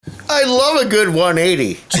I love a good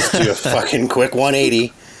 180. Just do a fucking quick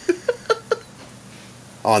 180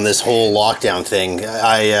 on this whole lockdown thing.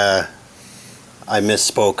 I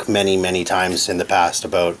misspoke many times in the past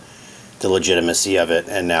about the legitimacy of it,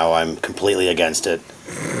 and now I'm completely against it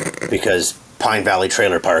because Pine Valley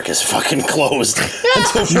Trailer Park is fucking closed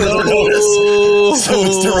until further notice. So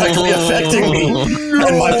it's directly affecting me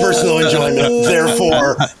and my personal enjoyment.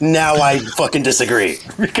 Therefore, now I fucking disagree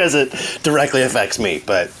because it directly affects me.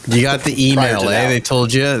 But you got the email, eh? They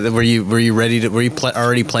told you. Were you ready to? Were you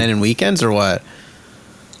already planning weekends or what?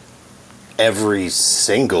 Every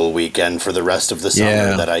single weekend for the rest of the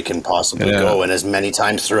summer that I can possibly go, and as many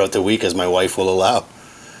times throughout the week as my wife will allow.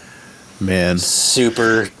 Man,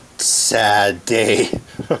 super sad day.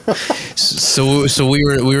 So we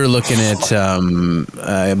were looking at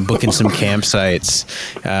booking some campsites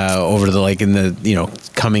over in the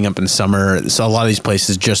coming up in summer. So a lot of these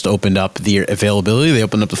places just opened up the availability. They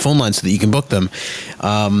opened up the phone line so that you can book them,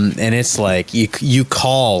 and it's like you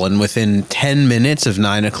call, and within 10 minutes of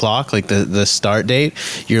 9 o'clock, like the start date,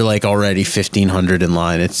 you're like already 1,500 in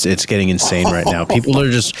line. It's getting insane right now. People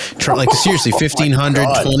are just seriously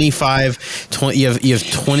 1,500, 25, 20. You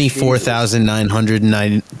have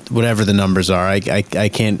 24,909, whatever the numbers are. I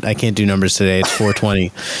can't do numbers today. It's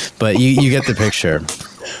 420, but you get the picture.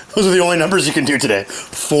 Those are the only numbers you can do today.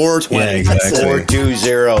 420. Yeah, exactly.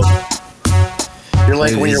 420. You're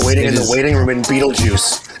like when you're waiting in the waiting room in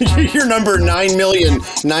Beetlejuice. Your number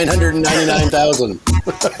 9,999,000.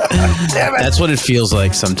 Damn it. That's what it feels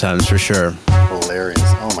like sometimes, for sure. Hilarious.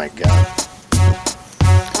 Oh my god.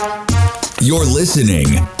 You're listening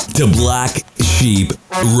to Black Sheep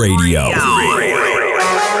Radio.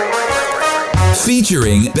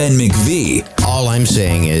 Featuring Ben McVie. All I'm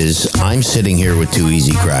saying is I'm sitting here with two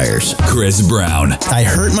easy criers. Chris Brown. I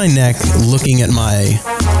hurt my neck looking at my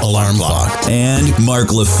alarm clock. And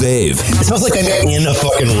Mark Lefebvre. It smells like I'm in a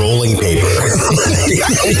fucking rolling paper.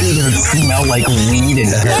 It smells like weed in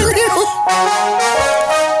here.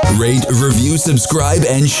 Rate, review, subscribe,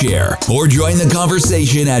 and share. Or join the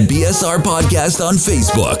conversation at BSR Podcast on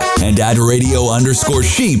Facebook and at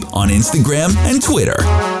radio_sheep on Instagram and Twitter.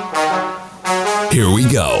 Here we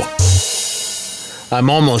go. I'm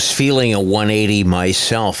almost feeling a 180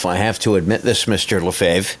 myself. I have to admit this, Mr.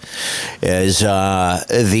 Lefebvre,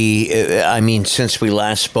 since we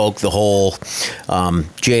last spoke, the whole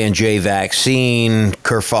J&J vaccine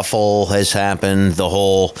kerfuffle has happened, the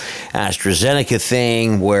whole AstraZeneca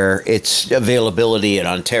thing where its availability in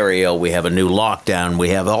Ontario, we have a new lockdown, we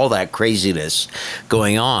have all that craziness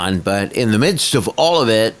going on, but in the midst of all of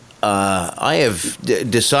it, I have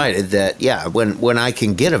decided that, when I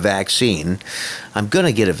can get a vaccine, I'm going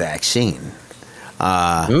to get a vaccine.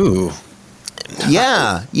 Ooh.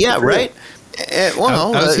 Yeah, right?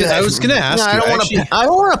 Well, I was going to ask I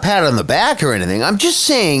don't want a pat on the back or anything. I'm just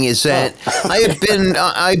saying is that I've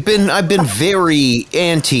been very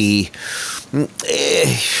anti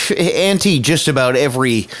just about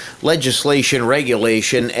every legislation,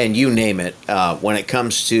 regulation, and you name it, when it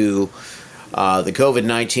comes to the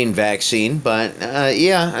COVID-19 vaccine, but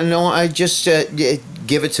I just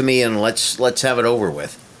give it to me and let's have it over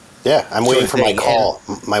with. Yeah, I'm waiting for my call.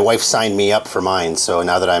 My wife signed me up for mine, so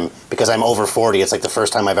now that because I'm over 40, it's like the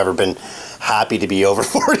first time I've ever been happy to be over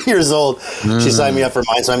 40 years old. She signed me up for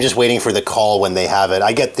mine, so I'm just waiting for the call when they have it.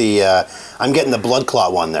 I get I'm getting the blood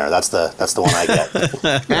clot one there. That's the one I get.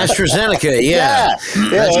 AstraZeneca, yeah,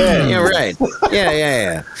 right,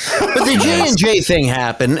 yeah. But the J&J thing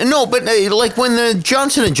happened. No, but like when the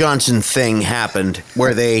Johnson & Johnson thing happened,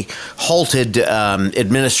 where they halted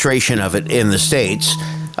administration of it in the States.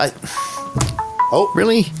 Oh,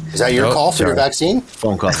 really? Is that your call for your vaccine?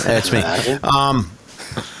 Phone call. That's me.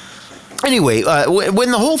 Anyway,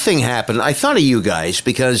 when the whole thing happened, I thought of you guys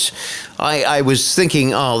because I was thinking,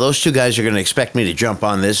 those two guys are going to expect me to jump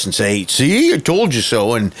on this and say, see, I told you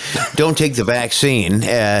so, and don't take the vaccine,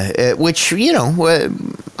 which,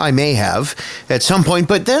 I may have at some point.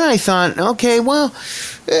 But then I thought, okay, well,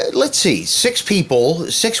 let's see,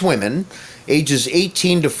 6 women, ages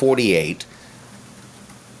 18 to 48,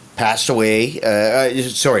 passed away.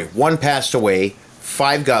 One passed away,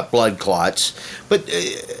 5 got blood clots, but...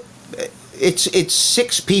 It's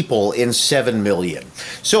 6 people in 7 million.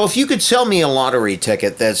 So if you could sell me a lottery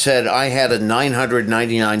ticket that said I had a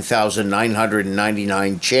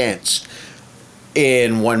 999,999 chance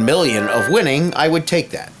in 1 million of winning, I would take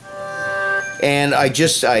that. And I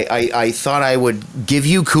thought I would give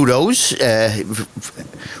you kudos,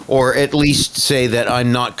 or at least say that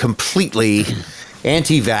I'm not completely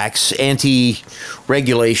anti-vax,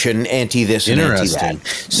 anti-regulation, anti-this and Interesting. anti-that.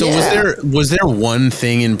 So was there one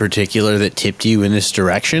thing in particular that tipped you in this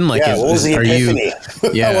direction? Like, Yeah, what was the epiphany?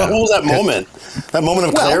 Yeah. What was that moment? That moment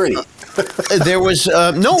of clarity. There was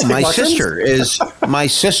my mushrooms? sister is my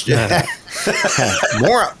sister.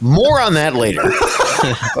 more on that later.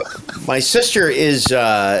 My sister is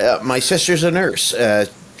my sister's a nurse,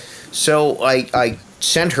 so I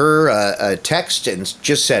sent her a text and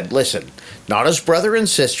just said, "Listen, not as brother and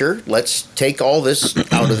sister. Let's take all this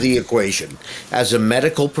out of the equation. As a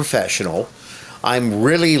medical professional, I'm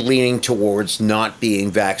really leaning towards not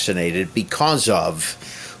being vaccinated because of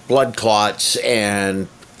blood clots and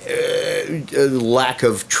lack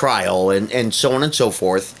of trial and so on and so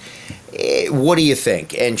forth. What do you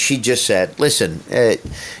think?" And she just said, "Listen,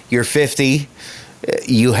 you're 50.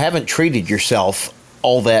 You haven't treated yourself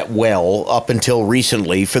all that well up until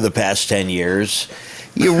recently for the past 10 years.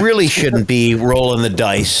 You really shouldn't be rolling the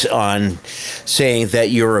dice on saying that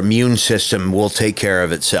your immune system will take care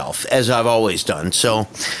of itself, as I've always done." So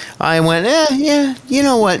I went, yeah, you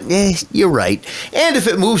know what? You're right. And if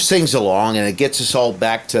it moves things along and it gets us all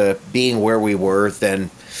back to being where we were, then,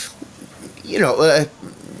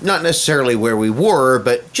 not necessarily where we were,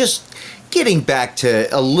 but just getting back to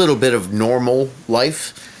a little bit of normal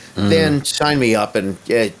life, then sign me up and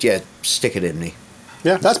stick it in me.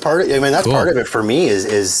 Yeah, that's part of it. I mean, that's Cool. part of it for me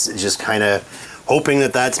is just kind of hoping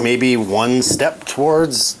that that's maybe one step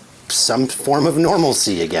towards some form of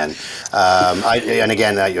normalcy again. I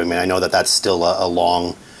know that that's still a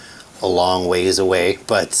long ways away,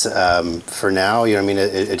 but for now,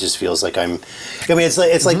 it just feels like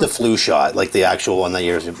it's like the flu shot, like the actual one that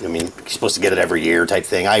you're supposed to get it every year type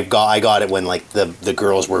thing. I got it when like the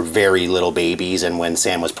girls were very little babies and when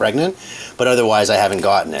Sam was pregnant, but otherwise I haven't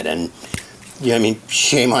gotten it. And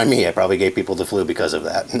shame on me. I probably gave people the flu because of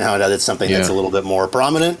that. Now that it's something that's a little bit more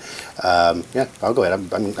prominent, I'll go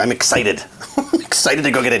ahead. I'm excited. I'm excited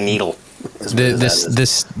to go get a needle.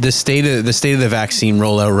 The state of the vaccine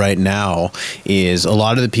rollout right now is a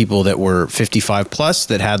lot of the people that were 55 plus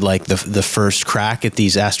that had like the first crack at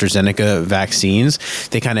these AstraZeneca vaccines,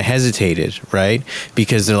 they kind of hesitated, right?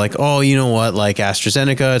 Because they're like, oh, you know what, like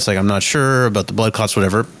AstraZeneca, it's like, I'm not sure about the blood clots,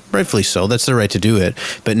 whatever. Rightfully so. That's their right to do it.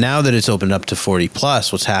 But now that it's opened up to 40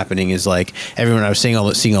 plus, what's happening is like everyone, I was seeing all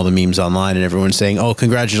the memes online and everyone's saying, oh,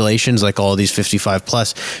 congratulations, like all these 55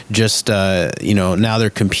 plus, just, now they're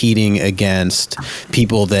competing against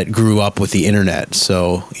people that grew up with the internet.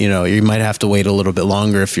 So, you might have to wait a little bit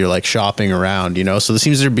longer if you're like shopping around, so there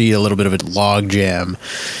seems to be a little bit of a log jam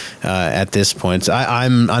at this point. So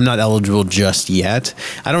I'm not eligible just yet.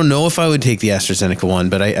 I don't know if I would take the AstraZeneca one,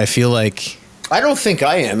 but I feel like, I don't think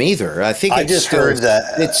I am either. I think heard that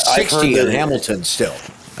it's I've 60 heard in that- Hamilton still.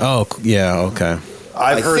 oh, yeah, okay.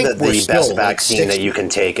 I've heard think that we're the still best like vaccine that 60. you can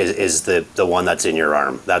take is the one that's in your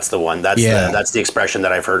arm. That's the one. That's the expression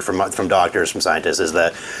that I've heard from doctors, from scientists, is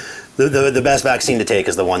that the best vaccine to take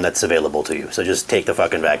is the one that's available to you. So just take the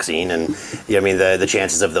fucking vaccine, and the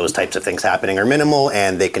chances of those types of things happening are minimal,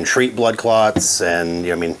 and they can treat blood clots, and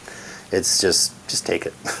it's just take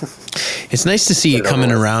it. It's nice to see you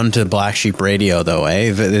coming around to Black Sheep Radio, though,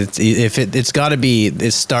 eh? It's got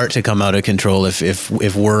to start to come out of control if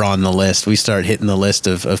we're on the list. We start hitting the list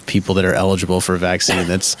of people that are eligible for a vaccine.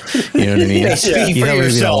 That's, you know what I mean? Speak You for know we'd be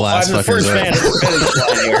the yourself. last I'm the fucking first group. man at the finish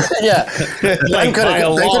line here. Yeah, Like, could by a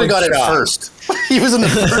long have got it shot. first. He was in the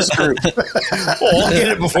first group. Well, I'll get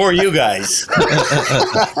it before you guys.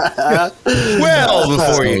 Well,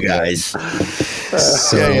 before you guys.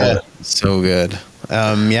 So good.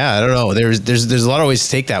 I don't know. There's a lot of ways to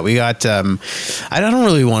take that. We got. I don't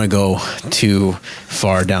really want to go too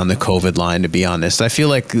far down the COVID line, to be honest. I feel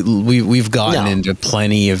like we've gotten into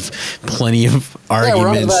plenty of arguments We're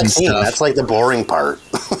on the and vaccine. stuff. That's like the boring part.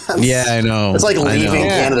 Yeah, I know. It's like I leaving know.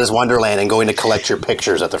 Canada's Wonderland and going to collect your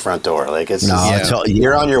pictures at the front door. Like it's it's all-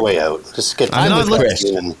 you're on your way out. Just get. I'm the with Chris.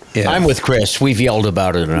 vaccine and- Yeah. I'm with Chris. We've yelled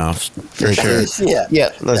about it enough. For sure.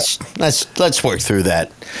 Yeah. Let's work through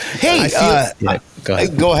that. Hey, Yeah, go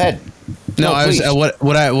ahead. go ahead. No, I was please.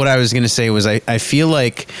 what I was going to say was I feel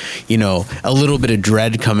like a little bit of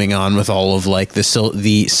dread coming on with all of like the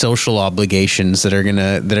social obligations that are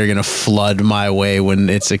gonna flood my way when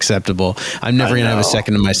it's acceptable. I'm never gonna have a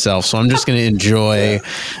second to myself, so I'm just gonna enjoy.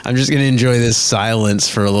 I'm just gonna enjoy this silence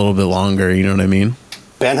for a little bit longer. You know what I mean?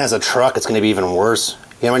 Ben has a truck. It's going to be even worse.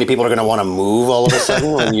 You know how many people are going to want to move all of a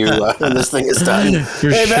sudden when this thing is done?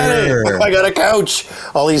 Hey, Benny, sure. I got a couch.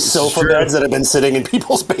 All these sofa beds that have been sitting in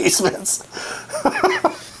people's basements.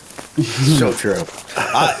 So true.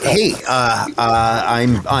 Hey,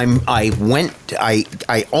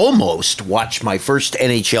 I almost watched my first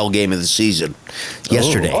NHL game of the season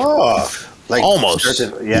yesterday. Like Almost.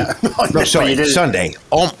 Yeah. No, sorry, You didn't- Sunday.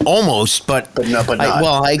 Almost, but not.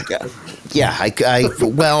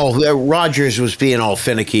 Rogers was being all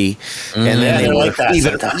finicky, and then Yeah, they they're were like that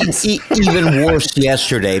sometimes. even worse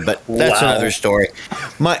yesterday. But that's Wow. another story.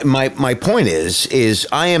 My point is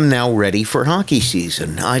I am now ready for hockey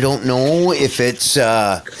season. I don't know if it's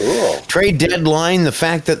Cool. trade deadline, the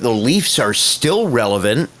fact that the Leafs are still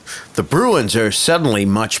relevant, the Bruins are suddenly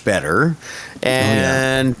much better,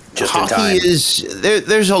 and Just in hockey time.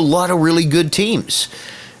 there's a lot of really good teams.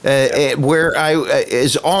 Where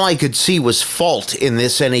all I could see was fault in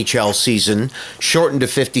this NHL season, shortened to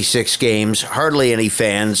 56 games, hardly any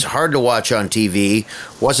fans, hard to watch on TV,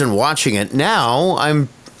 wasn't watching it. Now I'm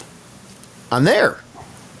there.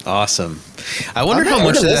 Awesome. I wonder how Look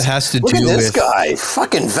much at that this- has to Look do at this with. guy.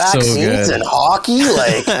 Fucking vaccines good. and hockey.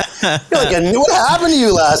 Like, you're like what happened to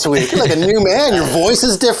you last week? You're like a new man. Your voice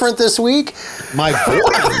is different this week. My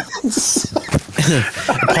voice.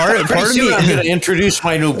 Part of Soon I'm me. going to introduce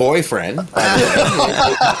my new boyfriend.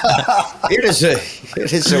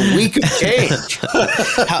 It is a week of change.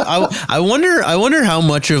 I wonder how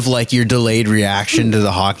much of like your delayed reaction to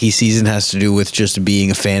the hockey season has to do with just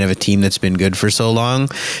being a fan of a team that's been good for so long.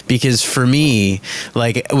 Because for me,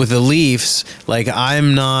 like with the Leafs, like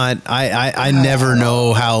I'm not. I never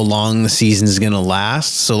know how long the season's gonna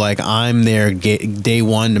last. So like I'm there day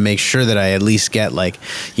one to make sure that I at least get like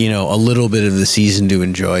a little bit of the season to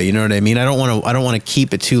enjoy. You know what I mean? I don't want to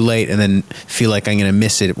keep it too late and then feel like I'm gonna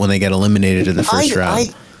miss it when they get eliminated in the first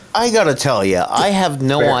round. I gotta tell you, I have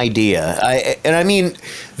no idea. I mean,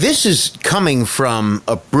 this is coming from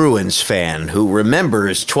a Bruins fan who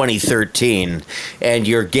remembers 2013 and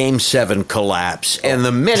your Game 7 collapse and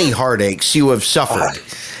the many heartaches you have suffered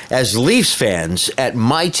as Leafs fans at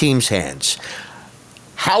my team's hands.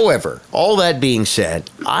 However, all that being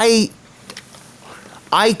said, I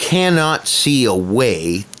cannot see a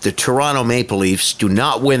way the Toronto Maple Leafs do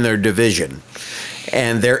not win their division,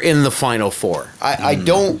 and they're in the Final Four.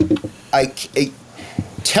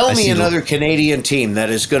 Tell me another Canadian team that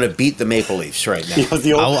is going to beat the Maple Leafs right now.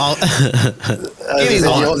 The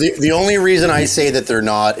only reason I say that they're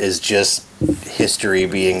not is just history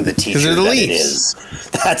being the teacher they're the that it Leafs. is.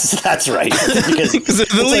 That's right. Because they're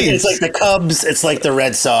the it's Leafs. like the Cubs, it's like the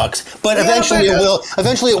Red Sox, but eventually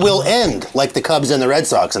it will end like the Cubs and the Red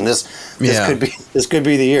Sox, and this could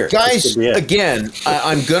be the year. This Guys, could be it. again,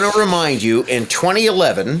 I'm going to remind you, in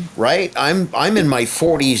 2011, right? I'm in my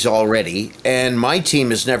 40s already, and my team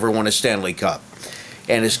has never won a Stanley Cup,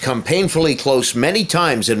 and has come painfully close many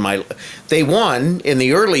times in my. They won in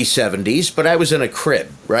the early 70s, but I was in a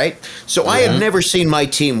crib, right? So I had never seen my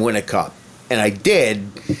team win a cup, and I did.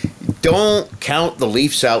 Don't count the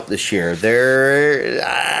Leafs out this year.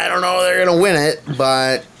 I don't know they're going to win it,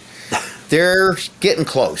 but they're getting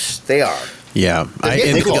close. They are. Yeah,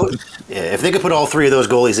 If they could put all three of those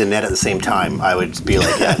goalies in net at the same time, I would be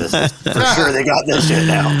like, yeah, this is for sure they got this shit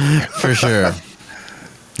now. for sure.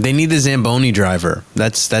 They need the Zamboni driver.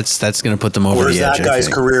 That's going to put them over Where's the edge. that guy's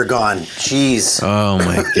career gone? Jeez. Oh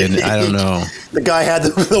my goodness, I don't know. The guy had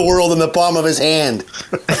the world in the palm of his hand.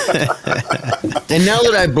 And now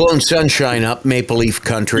that I've blown sunshine up Maple Leaf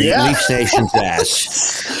country, Yeah. Leafs Nation's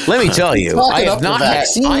ass, let me tell you, I Talking have up the not had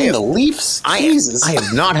vaccine, the Leafs. Jesus. I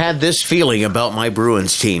have not had this feeling about my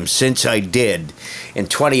Bruins team since I did in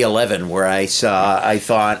 2011, where I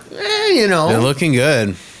thought, They're looking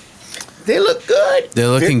good. they look good. They're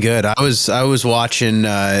looking good. I was watching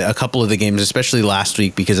a couple of the games, especially last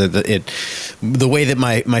week, because of the way that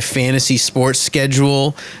my fantasy sports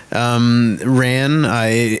schedule ran.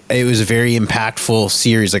 It was a very impactful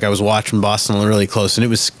series. Like I was watching Boston really close, and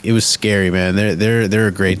it was scary, man. They're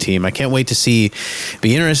a great team. I can't wait to see.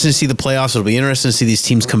 Be interested to see the playoffs. It'll be interesting to see these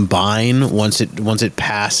teams combine once it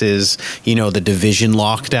passes. The division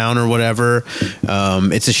lockdown or whatever.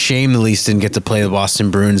 It's a shame the Leafs didn't get to play the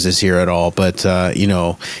Boston Bruins this year at all, but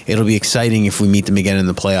it'll be exciting if we meet them again in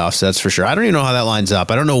the playoffs. That's for sure. I don't even know how that lines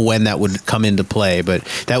up. I don't know when that would come into play, but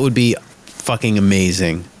that would be fucking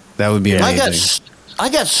amazing. That would be amazing. I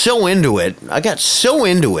got so into it.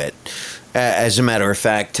 As a matter of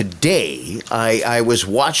fact, today I was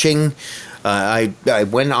watching. I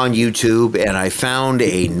went on YouTube and I found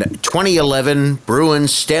a 2011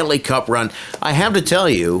 Bruins Stanley Cup run. I have to tell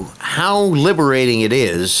you how liberating it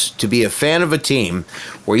is to be a fan of a team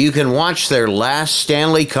where you can watch their last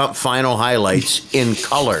Stanley Cup final highlights in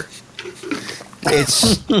color.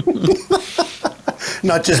 It's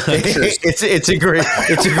Not just pictures. it's a great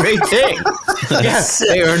thing. Yes,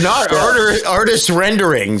 they are not artist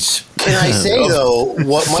renderings. Can I say though,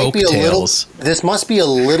 what might be a little, Folktales. this must be a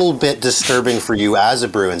little bit disturbing for you as a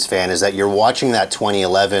Bruins fan, is that you're watching that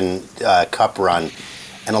 2011 Cup run,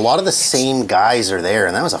 and a lot of the same guys are there,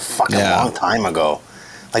 and that was a fucking long time ago.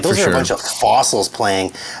 Like those For are sure. a bunch of fossils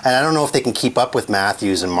playing, and I don't know if they can keep up with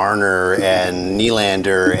Matthews and Marner and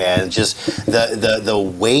Nylander and just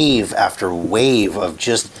the wave after wave of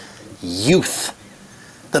just youth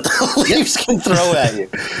that the Leafs can throw at you.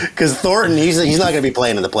 Because Thornton, he's not going to be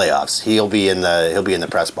playing in the playoffs. He'll be in the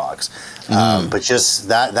press box. But just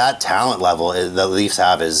that talent level the Leafs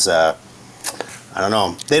have is I don't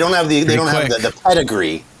know. They don't have the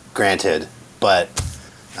pedigree, granted, but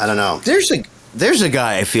I don't know. There's a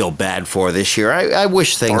guy I feel bad for this year. I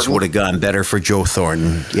wish things Thornton? would have gone better for Joe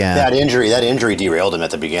Thornton. Yeah. That injury derailed him at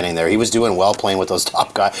the beginning there. He was doing well playing with those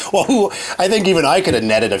top guys. Well, I think even I could have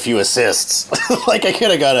netted a few assists. Like I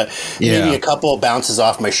could have got maybe a couple of bounces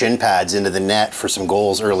off my shin pads into the net for some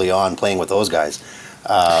goals early on playing with those guys.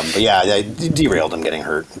 But yeah, that derailed him getting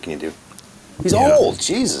hurt. What can you do? He's old.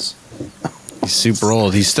 Jesus. He's super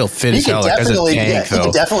old. He's still fit He as hell. Like, as a tank, he though.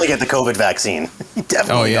 can definitely get the COVID vaccine. He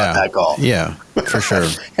definitely got that call. Yeah, for sure.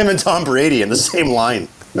 Him and Tom Brady in the same line.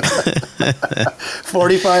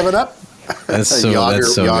 45 and up. That's so Yager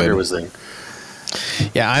good. was there.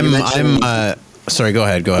 Yeah, mentioned- I'm sorry, go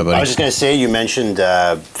ahead, buddy. I was just going to say, you mentioned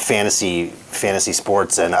fantasy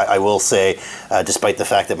sports, and I will say, despite the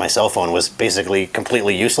fact that my cell phone was basically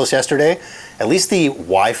completely useless yesterday, at least the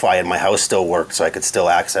Wi-Fi in my house still worked, so I could still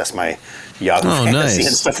access my Yahoo Fantasy nice.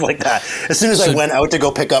 and stuff like that. As soon as I went out to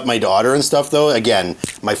go pick up my daughter and stuff, though, again,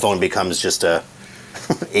 my phone becomes just a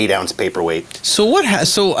 8-ounce paperweight. So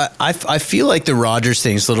I feel like the Rogers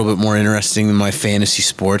thing is a little bit more interesting than my fantasy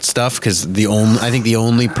sports stuff, because I think the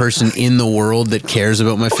only person in the world that cares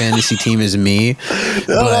about my fantasy team is me.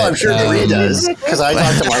 I'm sure Marie does, because I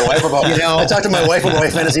talk to my wife about I talk to my wife about my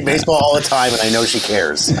fantasy baseball all the time, and I know she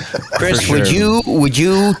cares. Chris, For sure. would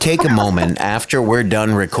you take a moment after we're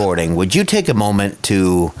done recording? Would you take a moment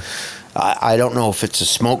to? I don't know if it's a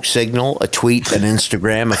smoke signal, a tweet, an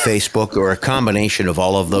Instagram, a Facebook, or a combination of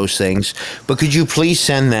all of those things. But could you please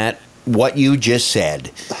send what you just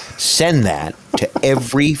said? Send that to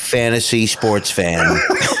every fantasy sports fan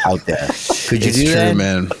out there. Could you It's do true, that?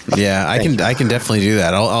 man. Yeah, I can definitely do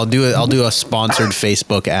that. I'll do it. I'll do a sponsored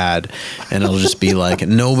Facebook ad, and it'll just be like,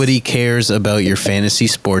 nobody cares about your fantasy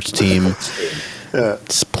sports team.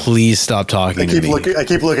 Just please stop talking to me. I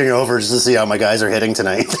keep looking over just to see how my guys are hitting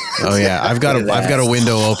tonight. Oh yeah, I've got a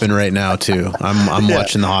window open right now too. I'm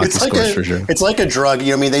watching the hockey scores for sure. It's like a drug.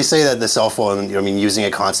 I mean, they say that the cell phone, using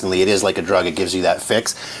it constantly, it is like a drug. It gives you that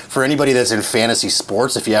fix. For anybody that's in fantasy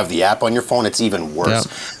sports, if you have the app on your phone, it's even worse.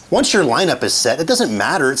 Yep. Once your lineup is set, it doesn't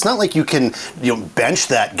matter. It's not like you can bench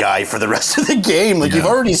that guy for the rest of the game. Like you've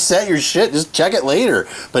already set your shit. Just check it later.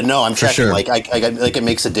 But no, I'm checking. sure. Like it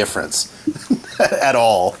makes a difference at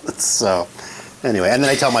all. So anyway, and then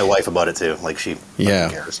I tell my wife about it too. Like she fucking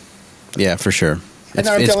cares. Yeah, for sure. It's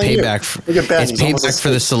I'm telling you, payback. look at Ben, It's he's almost payback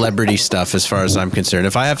for the celebrity stuff, as far as I'm concerned.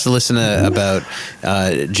 If I have to listen to about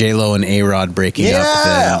J Lo and A Rod breaking up,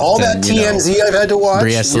 then, all that TMZ I've had to watch.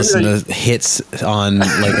 Brie has to listen to hits on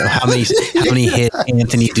like how many hits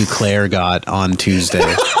Anthony Duclair got on Tuesday.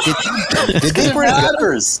 Did they break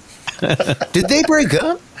up? Did they break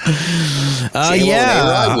up?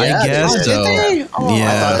 Yeah, I guess so. Did they? Oh,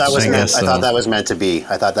 Yeah, I thought that was meant to be.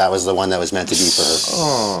 I thought that was the one that was meant to be for her.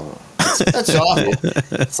 Oh, that's awful.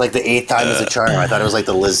 It's like the 8th time as a charm. I thought it was like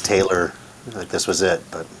the Liz Taylor. Like this was it,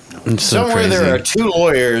 but no. It's so Somewhere crazy. there are 2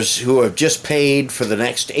 lawyers who have just paid for the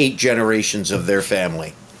next 8 generations of their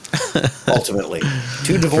family. Ultimately,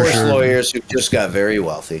 2 divorce lawyers who just got very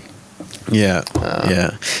wealthy. Yeah,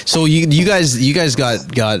 yeah. So you guys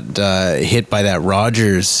got hit by that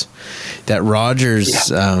Rogers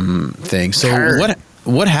thing. So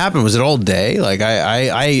what happened? Was it all day? Like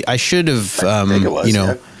I should have I think it was,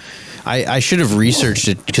 yeah. I should have researched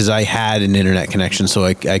it because I had an internet connection, so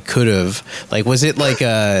I could have. Like, was it like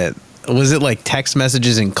text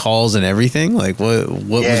messages and calls and everything? Like what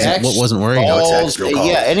wasn't working? Calls, text, no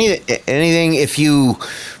yeah, anything. If you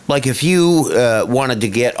wanted to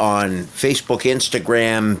get on Facebook,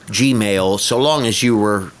 Instagram, Gmail, so long as you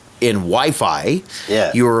were in Wi-Fi,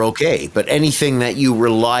 you were okay. But anything that you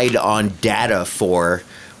relied on data for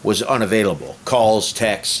was unavailable. Calls,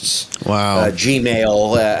 texts,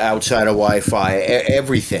 Gmail outside of Wi-Fi,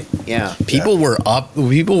 everything. Yeah, People were up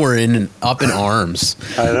in arms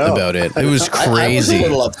about it. It was crazy. I was a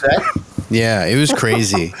little upset. Yeah, it was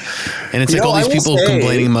crazy. And it's like all these people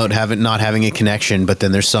complaining about not having a connection, but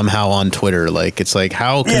then they're somehow on Twitter. Like, it's like,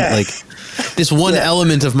 how can, like, this one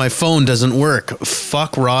element of my phone doesn't work.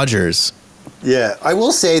 Fuck Rogers. Yeah, I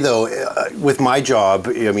will say, though, with my job,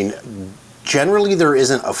 I mean, generally there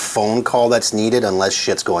isn't a phone call that's needed unless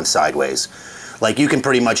shit's going sideways. Like, you can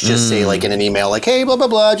pretty much just say, like, in an email, like, hey, blah, blah,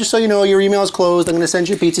 blah, just so you know, your email is closed. I'm going to send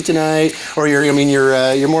you pizza tonight. Or, your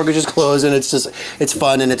mortgage is closed, and it's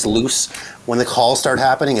fun and it's loose. When the calls start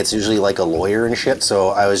happening, it's usually, like, a lawyer and shit. So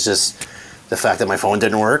I was just, the fact that my phone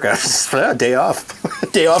didn't work, I was just, day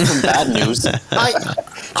off. Day off from bad news.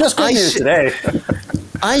 Just good news today.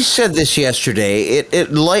 I said this yesterday.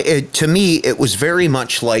 To me, it was very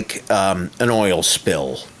much like an oil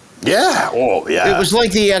spill. Yeah. Oh, yeah. It was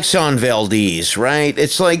like the Exxon Valdez, right?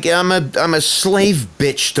 It's like I'm a slave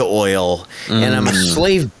bitch to oil, and I'm a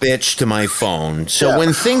slave bitch to my phone. So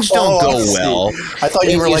when things don't go well, I thought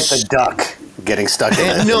you were like the duck getting stuck in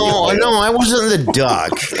it. No, I wasn't the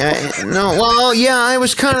duck. I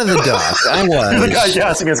was kind of the duck. I was. The guy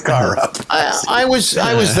gassing his car up. I was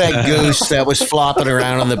that goose that was flopping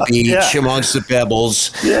around on the beach amongst the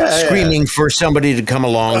pebbles, screaming for somebody to come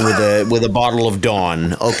along with a bottle of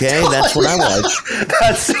Dawn. Okay, that's what I was.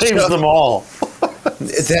 That saves them all.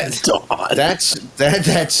 That's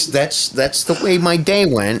the way my day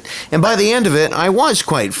went, and by the end of it, I was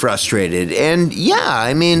quite frustrated. And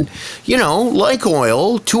I mean, like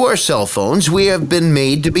oil, to our cell phones, we have been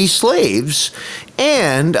made to be slaves.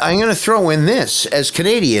 And I'm going to throw in this: as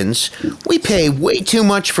Canadians, we pay way too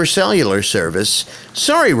much for cellular service.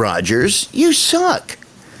 Sorry, Rogers, you suck.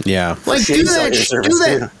 Yeah. Like, do that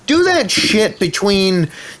shit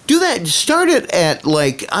start it at,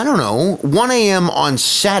 like, I don't know, 1 a.m. on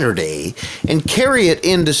Saturday and carry it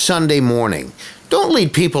into Sunday morning. Don't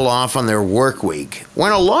lead people off on their work week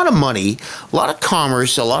when a lot of money, a lot of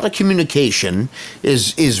commerce, a lot of communication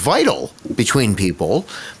is vital between people.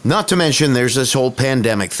 Not to mention there's this whole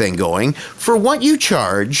pandemic thing going. For what you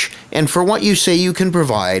charge and for what you say you can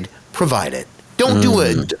provide it. Don't do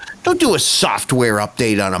a software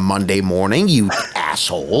update on a Monday morning, you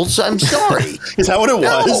assholes. I'm sorry. Is that what it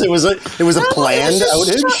was? It was a planned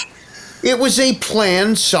outage? It was a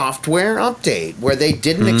planned software update where they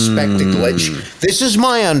didn't expect a glitch. This is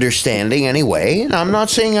my understanding anyway, and I'm not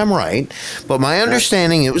saying I'm right, but my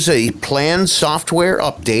understanding, it was a planned software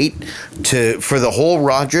update for the whole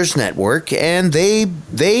Rogers network, and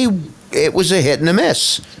it was a hit and a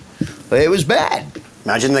miss. It was bad.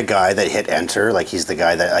 Imagine the guy that hit enter, like he's the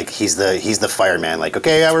guy that, like, he's the fireman, like,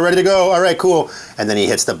 okay, yeah, we're ready to go, all right, cool, and then he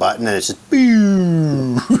hits the button and it's just,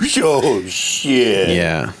 oh shit.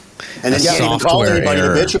 Yeah. And then you can't even call anybody to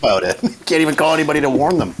bitch about it. Can't even call anybody to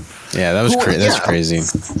warn them. Yeah, that was that's crazy.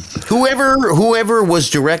 Whoever was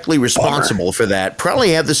directly responsible for that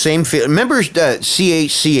probably had the same feel. Remember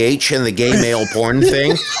CHCH and the gay male porn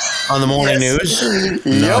thing on the morning news?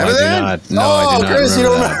 No, I do not. No, I do not. Chris, you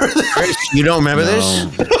don't remember that? Chris, you don't remember this?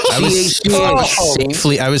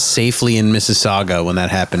 I was safely in Mississauga when that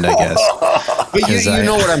happened, I guess. But you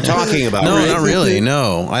know what I'm talking about, No, right? not really.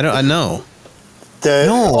 No, I don't. I know.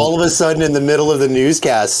 All of a sudden, in the middle of the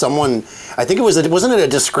newscast, someone, I think wasn't it a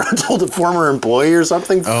disgruntled former employee or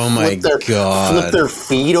something? Oh my God! Flipped their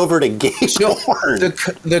feed over to gay porn.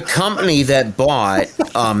 The company that bought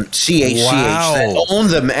CHCH, that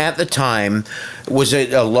owned them at the time, was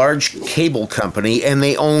a large cable company, and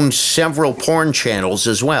they owned several porn channels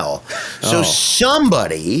as well. So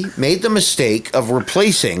somebody made the mistake of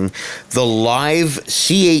replacing the live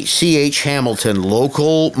CHCH Hamilton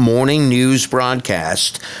local morning news broadcast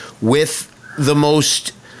with the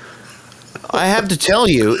most, I have to tell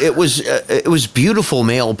you, it was beautiful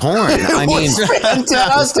male porn. I mean,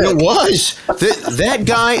 fantastic. It was.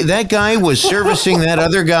 That guy was servicing that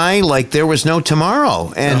other guy like there was no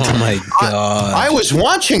tomorrow. And oh my God! I was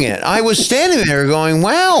watching it. I was standing there going,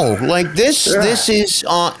 "Wow! Like this is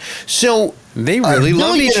so." They really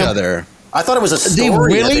love each other. I thought it was a story. They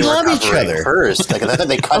really that they love were each covering other. First, like I thought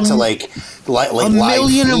they cut to like a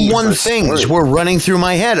million and one things were were running through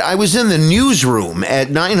my head. I was in the newsroom at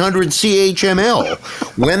 900 CHML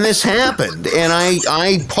when this happened, and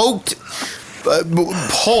I poked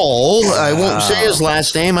Paul. I won't say his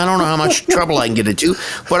last name. I don't know how much trouble I can get into,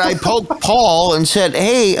 but I poked Paul and said,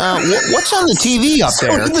 "Hey, what's on the TV up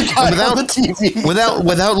there?"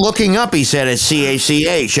 Without looking up, he said it's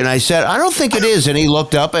CHCH, and I said, "I don't think it is." And he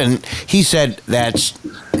looked up and he said, "That's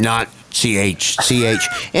not CH,"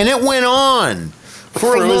 and it went on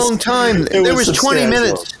for a long time. There was 20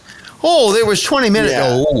 minutes. Oh, there was 20 minutes.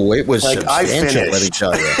 Yeah. Oh, it was like, substantial. Let me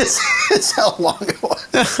tell you. It's how long it was.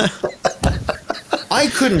 I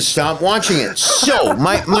couldn't stop watching it. So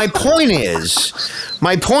my point is,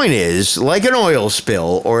 like an oil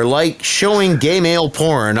spill, or like showing gay male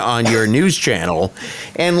porn on your news channel,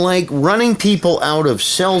 and like running people out of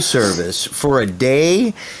cell service for a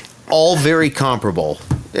day, all very comparable.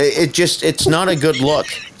 It's not a good look.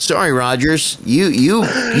 Sorry, Rogers,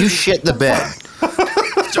 you shit the bed.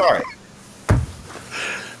 Sorry.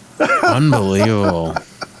 Unbelievable.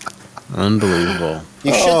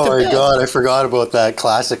 You shit Oh the my bed. God, I forgot about that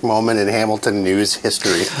classic moment in Hamilton news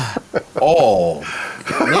history. Oh,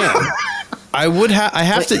 man.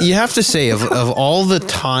 You have to say of all the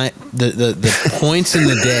time the points in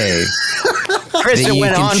the day. Chris, that it you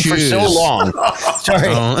went can on for so choose. long. Sorry.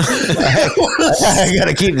 I got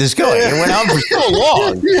to keep this going. It went on for so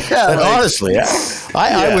long. But honestly,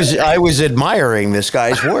 I was admiring this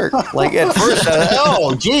guy's work. Like at first,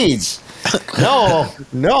 oh, geez. No,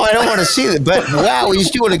 I don't want to see that. But wow,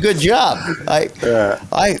 he's doing a good job.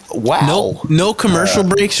 Wow. No commercial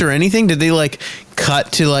breaks or anything? Did they like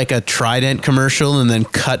cut to like a Trident commercial and then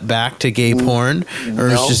cut back to gay porn? Or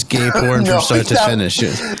it's just gay porn No, from start to finish?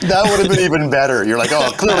 That would have been even better. You're like,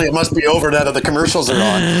 oh, clearly it must be over now that the commercials are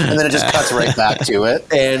on. And then it just cuts right back to it.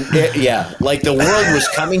 And like the world was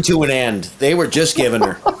coming to an end. They were just giving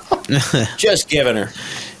her.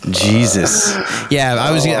 Jesus. Yeah, I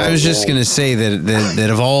was just gonna say that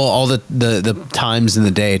of all the times in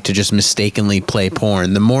the day to just mistakenly play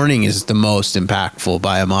porn, the morning is the most impactful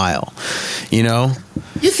by a mile. You know?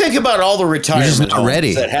 You think about all the retirement not homes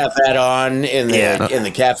ready. that have that on in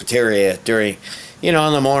the cafeteria during, in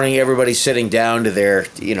the morning, everybody's sitting down to their,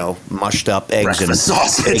 mushed up eggs and Breakfast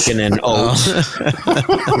sausage. bacon and oats,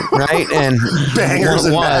 right? And Bangers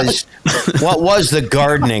and what was the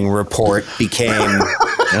gardening report became.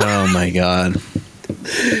 Oh my God.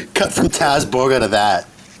 Cut from Taz Boga to that.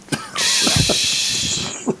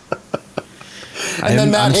 And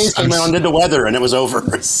then Matt Hastings went on did the weather, and it was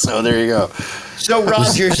over. So there you go. So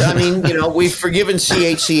Rogers, we've forgiven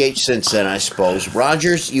CHCH since then, I suppose.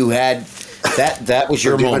 Rogers, you had that was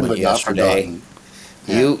your Forgiven, moment but not yesterday.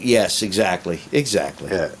 forgotten. Yes, exactly.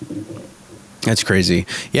 Yeah. That's crazy.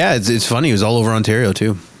 Yeah, it's funny. It was all over Ontario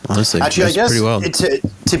too. Honestly, Actually, I That's guess pretty well.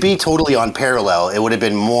 to be totally on parallel, it would have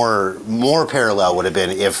been more parallel would have been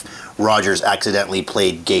if Rogers accidentally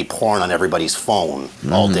played gay porn on everybody's phone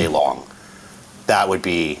all day long. That would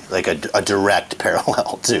be like a direct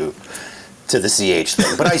parallel to the CH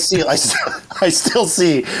thing. But I still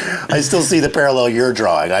see the parallel you're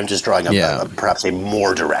drawing. I'm just drawing perhaps a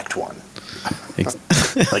more direct one.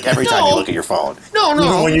 Like every time you look at your phone. No.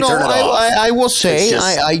 Even when you turn it off. I will say,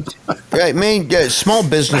 It's I mean, small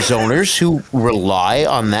business owners who rely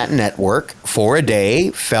on that network for a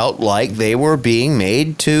day felt like they were being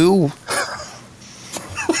made to,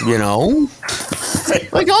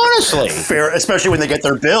 like honestly. Fair, especially when they get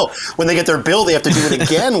their bill. When they get their bill, they have to do it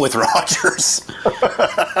again with Rogers.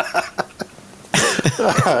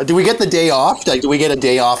 Do we get the day off? Like, do we get a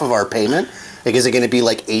day off of our payment? Like, is it going to be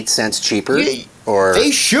like 8 cents cheaper? Or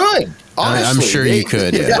They should. Honestly, I'm sure you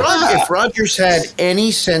could. Yeah. If Rogers had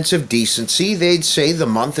any sense of decency, they'd say the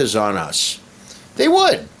month is on us. They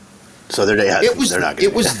would. so they're not. It was Gonna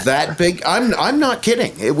that big. I'm not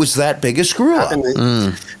kidding. It was that big a screw How up. can, they,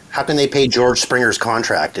 how can they pay George Springer's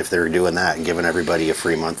contract if they're doing that and giving everybody a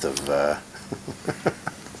free month of?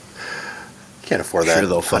 Can't afford that. Sure,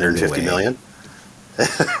 they'll find a 150 way. million.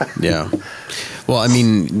 Yeah. Well, I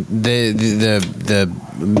mean, the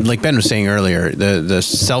like Ben was saying earlier, the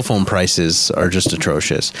cell phone prices are just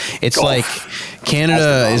atrocious. It's like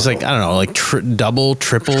Canada is like, I don't know, like double,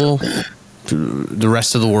 triple the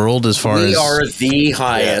rest of the world as far We as are the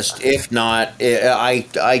highest, if not.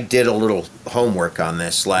 I did a little homework on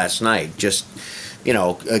this last night. Just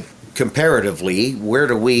comparatively, where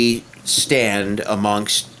do we stand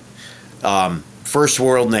amongst first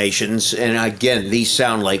world nations? And again, these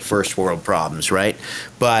sound like first world problems, right?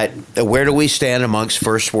 But where do we stand amongst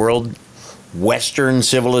first world Western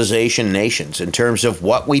civilization nations in terms of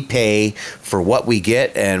what we pay for what we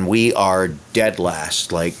get? And we are dead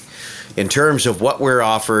last. Like, in terms of what we're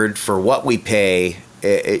offered for what we pay,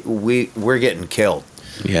 we're getting killed.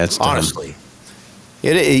 yeah, it's dumb. Honestly.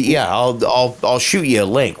 I'll shoot you a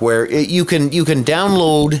link where you can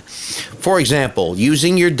download, for example,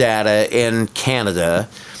 using your data in Canada,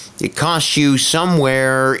 it costs you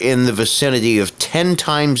somewhere in the vicinity of 10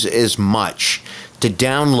 times as much to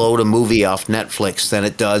download a movie off Netflix than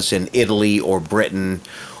it does in Italy or Britain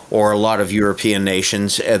or a lot of European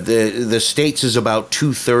nations. The States is about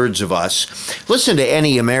 2/3 of us. Listen to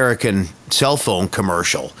any American cell phone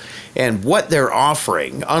commercial, and what they're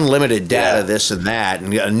offering, unlimited data, Yeah. this and that,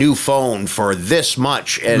 and a new phone for this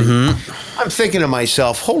much. And I'm thinking to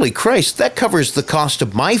myself, holy Christ, that covers the cost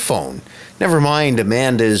of my phone. Never mind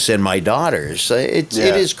Amanda's and my daughter's. It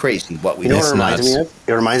is crazy what we You know do. what it reminds me of?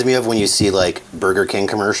 It reminds me of when you see like Burger King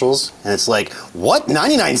commercials, and it's like, what,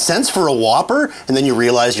 99 cents for a Whopper? And then you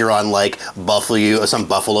realize you're on like some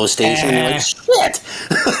Buffalo station, and you're like, shit,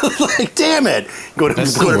 like damn it. Go to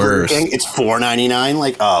Burger worst. King, it's $4.99.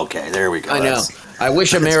 Like, oh, okay, there we go. I know. That's- I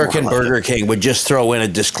wish American more like Burger King would just throw in a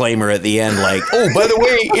disclaimer at the end, like, "Oh, by the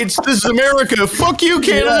way, this is America. Fuck you,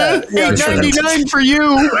 Canada. Yeah, $8.99 for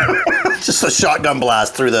you." just a shotgun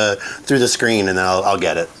blast through the screen, and then I'll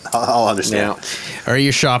get it. I'll understand. Yeah. Or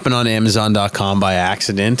you're shopping on Amazon.com by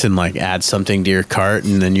accident and like add something to your cart,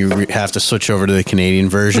 and then you have to switch over to the Canadian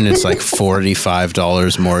version. It's like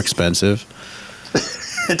 $45 more expensive.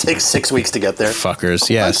 It takes 6 weeks to get there. Fuckers.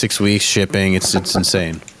 Yeah, 6 weeks shipping. It's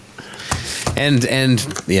insane. And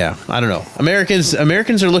yeah, I don't know. Americans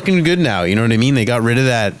are looking good now. You know what I mean? They got rid of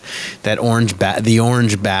that orange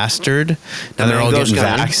orange bastard. Now they're all mango's getting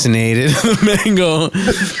gone. vaccinated.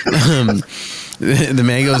 The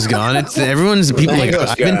mango's gone. It's everyone's people like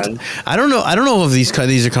mango's gone. I don't know if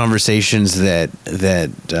these are conversations that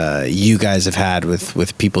you guys have had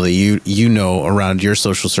with people that you know around your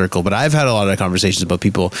social circle, but I've had a lot of conversations about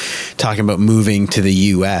people talking about moving to the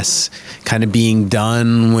US, kind of being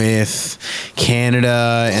done with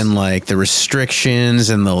Canada and like the restrictions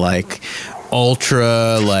and the like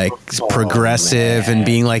ultra like progressive and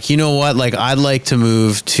being like, you know what, like I'd like to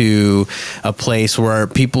move to a place where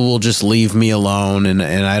people will just leave me alone and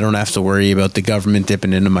I don't have to worry about the government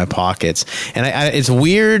dipping into my pockets. And I it's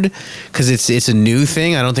weird because it's a new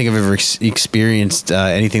thing. I don't think I've ever experienced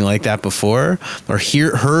anything like that before or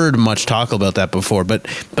heard much talk about that before, but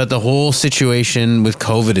the whole situation with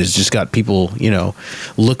COVID has just got people, you know,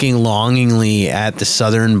 looking longingly at the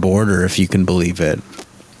southern border, if you can believe it.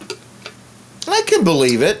 I can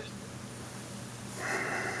believe it.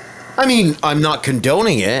 I mean, I'm not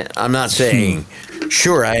condoning it. I'm not saying,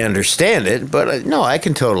 sure, I understand it, but no, I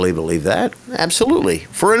can totally believe that. Absolutely.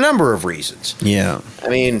 For a number of reasons. Yeah. I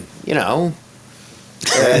mean, you know.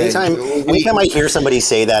 Anytime I hear somebody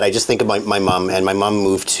say that, I just think of my mom, and my mom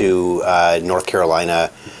moved to North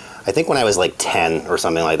Carolina, I think when I was like 10 or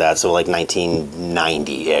something like that, so like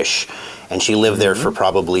 1990-ish. And she lived there for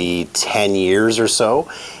probably 10 years or so.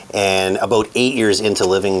 And about 8 years into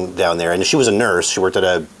living down there, and she was a nurse. She worked at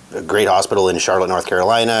a great hospital in Charlotte, North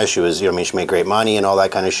Carolina. She was, she made great money and all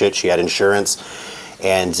that kind of shit. She had insurance.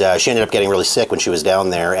 And she ended up getting really sick when she was down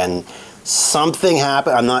there. And something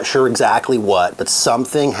happened. I'm not sure exactly what, but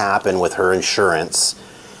something happened with her insurance.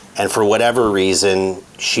 And for whatever reason,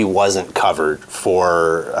 she wasn't covered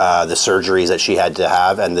for the surgeries that she had to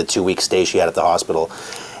have and the 2-week stay she had at the hospital.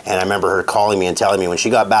 And I remember her calling me and telling me when she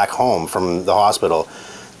got back home from the hospital,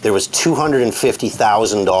 there was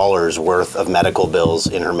 $250,000 worth of medical bills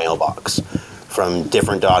in her mailbox from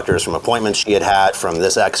different doctors, from appointments she had, from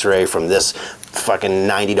this x-ray, from this fucking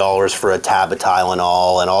 $90 for a tab of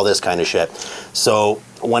Tylenol and all this kind of shit. So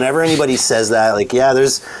whenever anybody says that, like, yeah,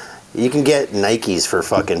 you can get Nikes for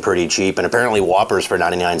fucking pretty cheap and apparently Whoppers for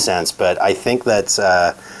 99 cents. But I think that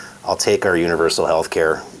I'll take our universal health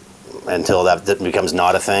care until that becomes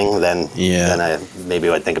not a thing. Then maybe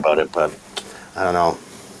I'd think about it, but I don't know.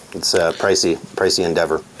 It's a pricey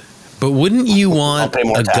endeavor. But wouldn't you want pay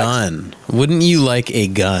more a tax. gun? Wouldn't you like a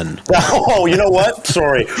gun? Oh, you know what?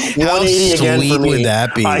 Sorry. 180 again for sweet me. would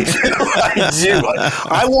that be? I do.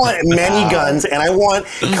 I want many guns, and I want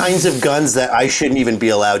kinds of guns that I shouldn't even be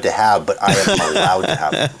allowed to have, but I am allowed to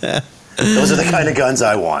have. Those are the kind of guns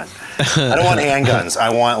I want. I don't want handguns. I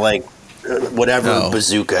want, like, whatever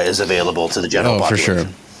bazooka is available to the general population. For sure.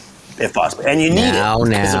 If possible. And you need it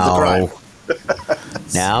because of the crime.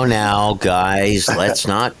 Now, guys, let's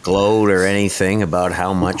not gloat or anything about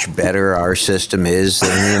how much better our system is than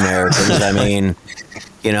the Americans. I mean,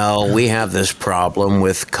 we have this problem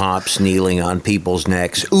with cops kneeling on people's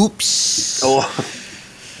necks. Oops. Oh.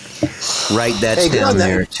 Right, that's down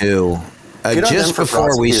there, too. Just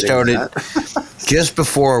before we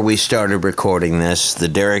started recording this, the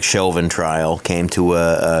Derek Chauvin trial came to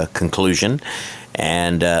a conclusion,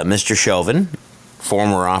 and Mr. Chauvin,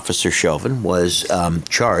 former Officer Chauvin, was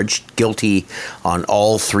charged guilty on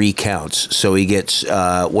all 3 counts. So he gets,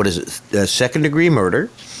 second-degree murder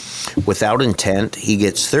without intent. He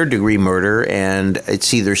gets third-degree murder, and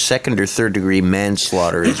it's either second or third-degree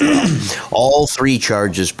manslaughter as well. All 3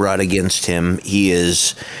 charges brought against him he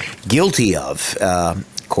is guilty of,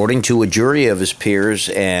 according to a jury of his peers,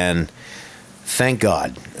 and Thank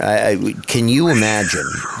God. Can you imagine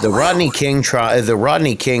the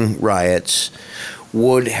Rodney King riots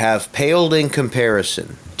would have paled in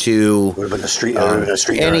comparison to Would have been a street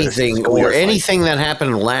anything that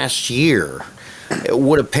happened last year. It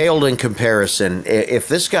would have paled in comparison. If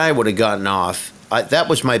this guy would have gotten off, that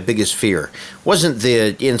was my biggest fear. Wasn't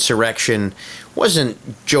the insurrection, wasn't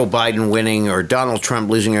Joe Biden winning or Donald Trump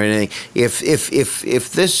losing or anything. If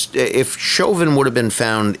Chauvin would have been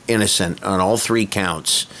found innocent on all three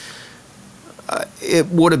counts, it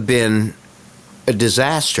would have been a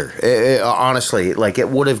disaster. Honestly, like it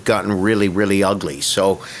would have gotten really, really ugly.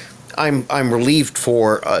 So I'm relieved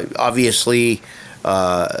for obviously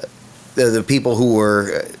the people who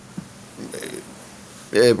were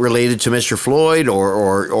related to Mr. Floyd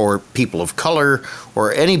or people of color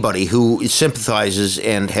or anybody who sympathizes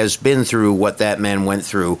and has been through what that man went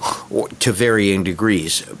through to varying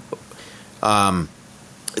degrees.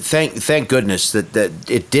 Thank goodness that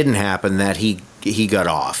it didn't happen, that he got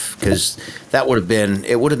off, because it would have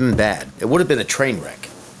been bad. It would have been a train wreck.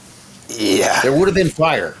 Yeah. There would have been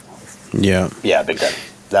fire. Yeah. Yeah, big time.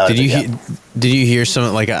 Did you hear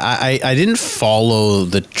some, like, I didn't follow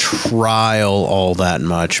the trial all that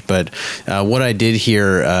much, but what I did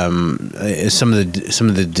hear is some of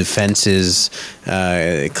the defense's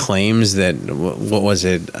claims that what was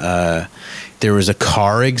it? There was a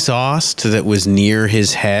car exhaust that was near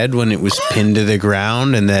his head when it was pinned to the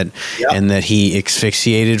ground, and that he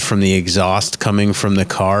asphyxiated from the exhaust coming from the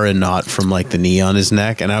car and not from like the knee on his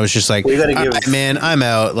neck. And I was just like, man, I'm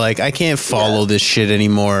out. Like, I can't follow this shit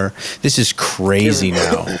anymore. This is crazy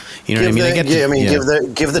now. You know what I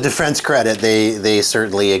mean? Give the defense credit. They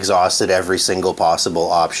certainly exhausted every single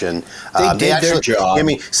possible option. They did their job. I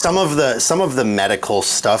mean, some of the medical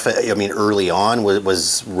stuff, I mean, early on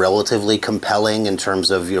was relatively compelling in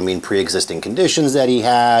terms of, pre-existing conditions that he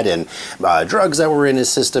had and drugs that were in his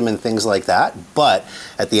system and things like that. But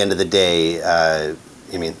at the end of the day,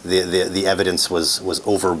 the evidence was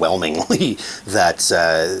overwhelmingly that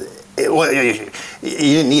you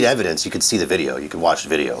didn't need evidence. You could see the video. You could watch the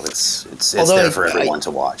video. It's there for everyone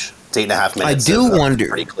to watch. It's 8.5 minutes. I do wonder.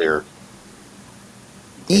 Pretty clear.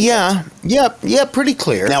 Yeah, pretty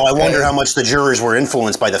clear. Now, I wonder how much the jurors were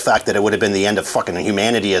influenced by the fact that it would have been the end of fucking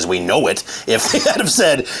humanity as we know it if they had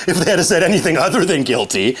said anything other than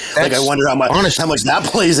guilty. Like, I wonder how much that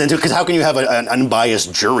plays into, because how can you have an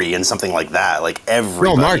unbiased jury in something like that? Like,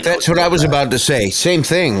 everybody. No, Mark, that's what I was about to say. Same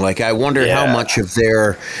thing. Like, I wonder how much of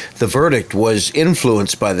the verdict was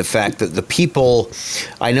influenced by the fact that the people,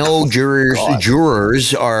 I know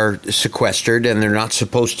jurors are sequestered and they're not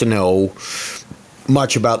supposed to know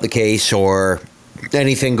much about the case or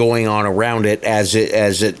anything going on around it as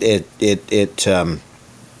it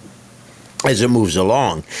moves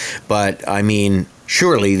along. But I mean,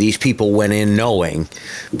 surely these people went in knowing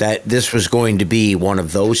that this was going to be one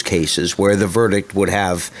of those cases where the verdict would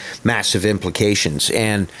have massive implications.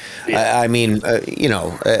 And I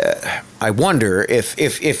wonder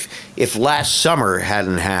if last summer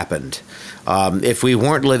hadn't happened, if we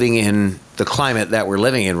weren't living in the climate that we're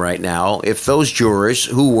living in right now, if those jurors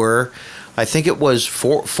who were, I think it was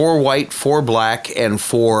four white, 4 black, and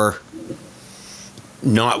 4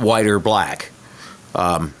 not white or black.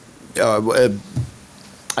 They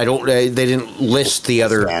didn't list the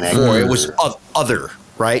other Hispanic. 4. It was other,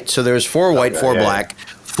 right? So there's 4 white, 4 black,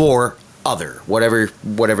 4 other, whatever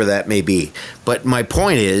that may be. But my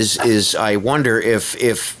point is I wonder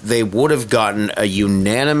if they would have gotten a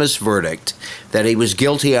unanimous verdict that he was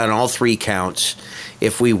guilty on all 3 counts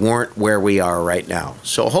if we weren't where we are right now.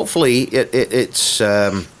 So hopefully it shows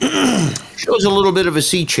a little bit of a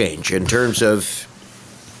sea change in terms of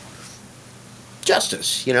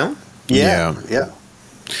justice, Yeah. Yeah,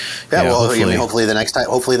 Well, hopefully. hopefully the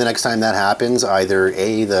next time that happens, either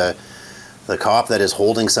A, the cop that is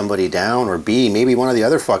holding somebody down, or B, maybe one of the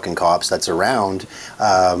other fucking cops that's around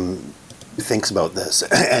thinks about this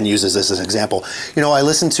and uses this as an example. I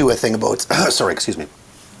listened to a thing about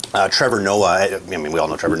Trevor Noah. I mean, we all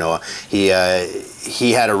know Trevor Noah. He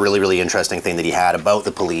had a really, really interesting thing that he had about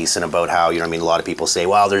the police and about how, a lot of people say,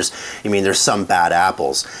 well, there's some bad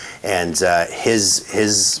apples. And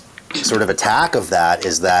his sort of attack of that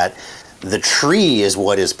is that the tree is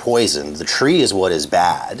what is poisoned. The tree is what is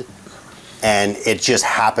bad. And it just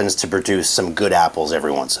happens to produce some good apples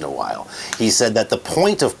every once in a while. He said that the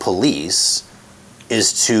point of police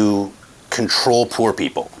is to control poor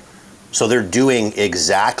people. So they're doing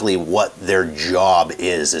exactly what their job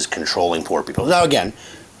is controlling poor people. Now, again,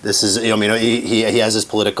 this is, he has his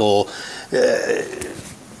political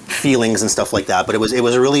feelings and stuff like that. But it was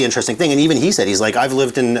a really interesting thing. And even he said, he's like, I've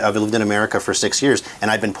lived in America for 6 years,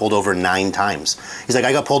 and I've been pulled over 9 times. He's like,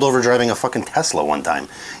 I got pulled over driving a fucking Tesla one time.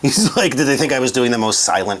 He's like, did they think I was doing the most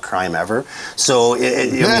silent crime ever? So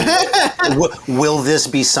will this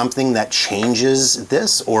be something that changes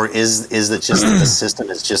this, or is it just that the system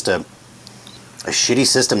is just a shitty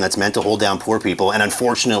system that's meant to hold down poor people? And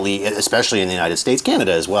unfortunately, especially in the United States,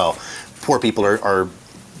 Canada as well, poor people are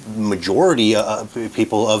majority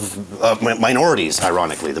people of minorities.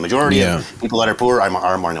 Ironically, the majority of people that are poor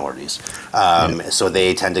are minorities. So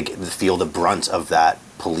they tend to feel the brunt of that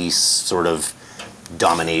police sort of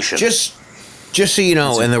domination. Just so you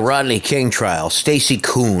know, in the Rodney King trial, Stacey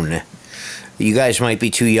Koon, you guys might be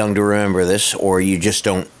too young to remember this, or you just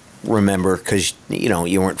don't remember because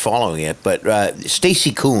you weren't following it. But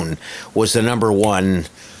Stacey Koon was the number one.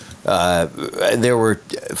 There were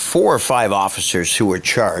 4 or 5 officers who were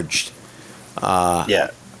charged.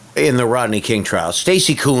 In the Rodney King trial,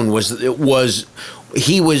 Stacey Koon was the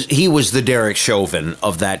Derek Chauvin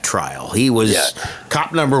of that trial. He was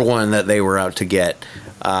cop number 1 that they were out to get.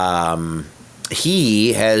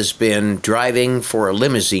 He has been driving for a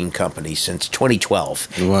limousine company since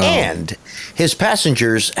 2012. Wow. And his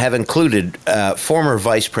passengers have included former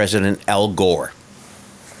Vice President Al Gore.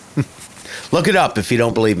 Look it up if you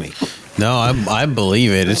don't believe me. No, I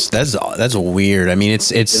believe it. That's weird. I mean,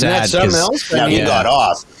 it's Isn't sad. that something else? Now he got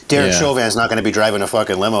off. Derek Chauvin's not going to be driving a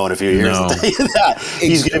fucking limo in a few years. No. I'll tell you that.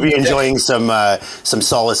 He's going to be enjoying some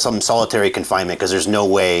solitary confinement because there's no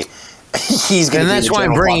way he's going to. And that's why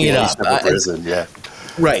I'm bringing it up. Prison.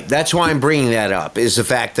 Right. That's why I'm bringing that up. Is the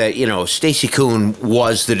fact that Stacey Koon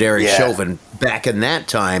was the Derek Chauvin back in that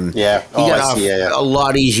time. Yeah. He got off a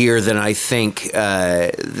lot easier than I think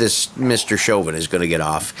this Mr. Chauvin is going to get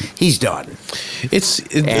off. He's done.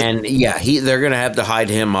 They're going to have to hide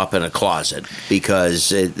him up in a closet because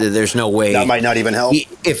there's no way that might not even help.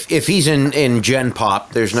 If he's in Gen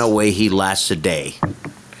Pop, there's no way he lasts a day.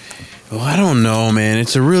 Well, I don't know, man.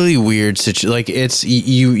 It's a really weird situation. Like, it's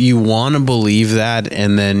you want to believe that,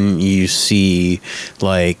 and then you see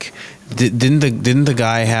like. Didn't the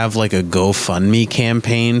guy have like a GoFundMe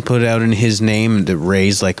campaign put out in his name that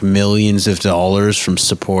raised like millions of dollars from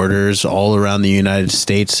supporters all around the United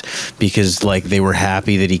States because like they were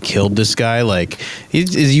happy that he killed this guy? Like,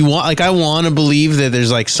 I want to believe that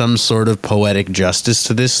there's like some sort of poetic justice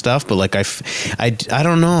to this stuff, but like I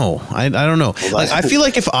don't know. I don't know. Like, I feel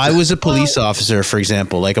like if I was a police officer, for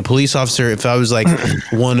example, like a police officer, if I was like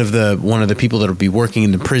one of the people that would be working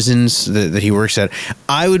in the prisons that he works at,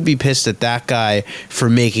 I would be pissed at that guy for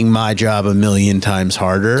making my job 1,000,000 times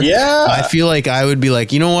harder. Yeah. I feel like I would be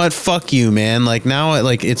like, you know what? Fuck you, man. Like now,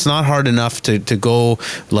 like it's not hard enough to go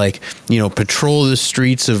like, patrol the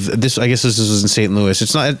streets of this. I guess this was in St. Louis.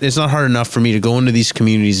 It's not hard enough for me to go into these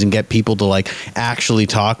communities and get people to like actually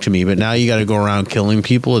talk to me. But now you got to go around killing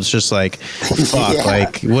people. It's just like, fuck,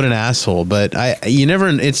 like what an asshole. But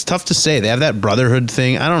it's tough to say. They have that brotherhood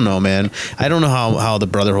thing. I don't know, man. I don't know how the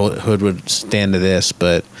brotherhood would stand to this,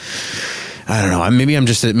 but I don't know. Maybe I'm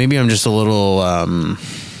just a little.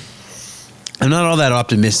 I'm not all that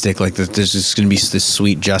optimistic. Like that, there's just going to be this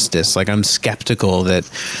sweet justice. Like I'm skeptical that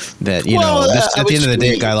at the end of the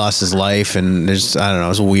day, a guy lost his life, and I don't know.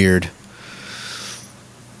 It's weird.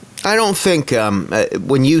 I don't think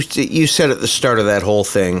when you said at the start of that whole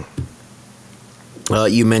thing.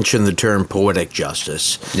 You mentioned the term poetic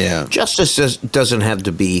justice. Yeah, justice doesn't have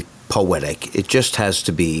to be poetic. It just has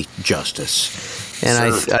to be justice. And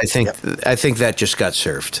I think that just got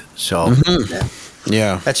served. So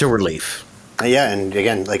that's a relief. Yeah, and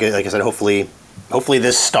again, like I said, hopefully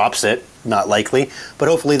this stops it. Not likely, but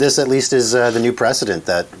hopefully this at least is the new precedent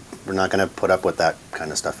that we're not going to put up with that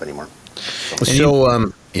kind of stuff anymore. Sorry,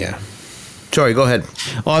 go ahead.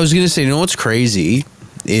 Well, I was going to say, what's crazy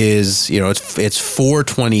is it's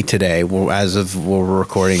 4:20 today as of we're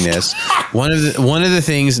recording this. One of the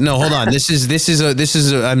things. No, hold on. There's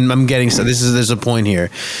a point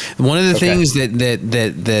here. One of the things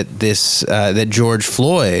that George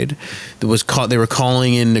Floyd they were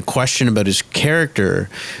calling into question about his character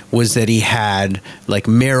was that he had like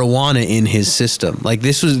marijuana in his system. Like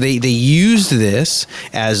this was they used this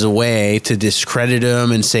as a way to discredit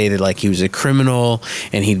him and say that like he was a criminal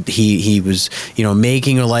and he was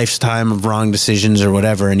making a lifetime of wrong decisions or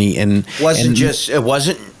whatever.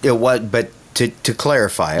 But to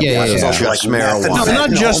clarify, it Yeah, wasn't yeah. Also just like meth and marijuana. No, not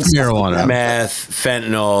just marijuana. Meth,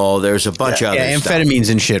 fentanyl. There's a bunch of other Yeah, stuff.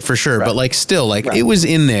 amphetamines and shit for sure. But like, still, like, it was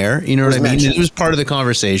in there. You know what I mean? mentioned. It was part of the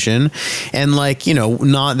conversation, and like, you know,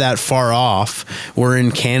 not that far off. We're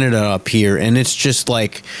in Canada up here, and it's just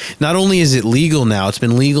like, not only is it legal now, it's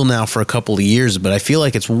been legal now for a couple of years, but I feel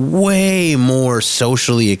like it's way more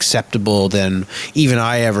socially acceptable than even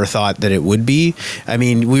I ever thought that it would be. I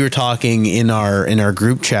mean, we were talking in our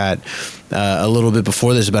group chat a little bit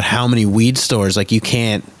before this about how many weed stores, like, you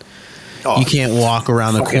can't walk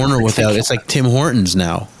around the corner without. It's like Tim Hortons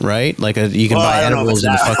now, right? Like you can buy edibles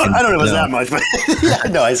in the fucking. I don't know if it's that much, but yeah,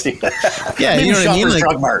 no, I see. Yeah, Maybe you know what I mean. Shoppers Like,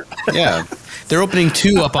 Drug Mart. yeah, they're opening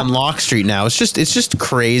 2 up on Locke Street now. It's just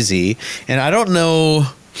crazy, and I don't know.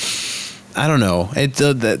 It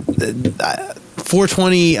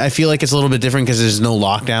 420. I feel like it's a little bit different because there's no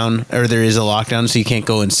lockdown, or there is a lockdown, so you can't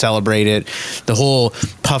go and celebrate it. The whole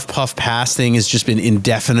puff pass thing has just been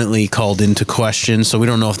indefinitely called into question, so we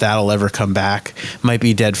don't know if that'll ever come back. Might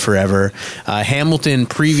be dead forever. Hamilton,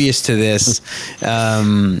 previous to this,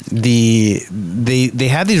 they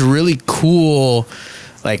had these really cool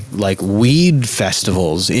like weed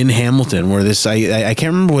festivals in Hamilton where this I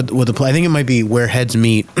can't remember what the I think it might be Where Heads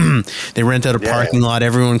Meet. They rent out a parking lot,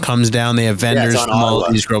 everyone comes down, they have vendors it's on from all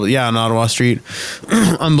Ottawa. these on Ottawa Street.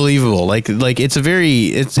 Unbelievable. Like it's a very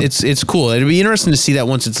it's cool. It'd be interesting to see that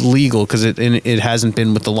once it's legal, because it hasn't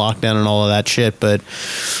been with the lockdown and all of that shit. But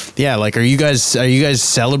yeah, like, are you guys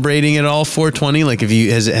celebrating it all 420? Like, have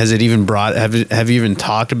you has it even brought have you even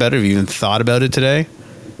talked about it? Have you even thought about it today?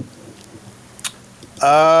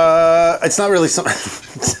 It's not really something.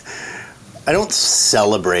 I don't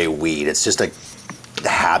celebrate weed. It's just a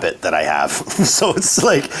habit that I have. So it's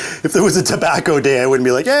like, if there was a tobacco day, I wouldn't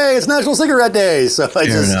be like, hey, it's National Cigarette Day. So Fair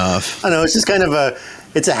enough. I don't know. It's just kind of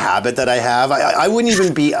it's a habit that I have. I wouldn't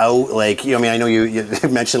even be out, like, you know, I mean, I know you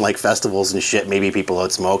mentioned like festivals and shit, maybe people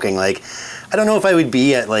out smoking. Like, I don't know if I would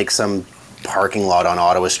be at like some parking lot on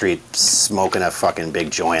Ottawa Street smoking a fucking big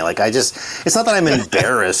joint. Like, it's not that I'm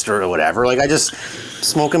embarrassed or whatever. Like, I just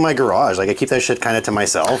smoke in my garage. Like, I keep that shit kind of to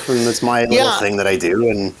myself, and it's my little thing that I do,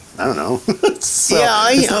 and I don't know. So,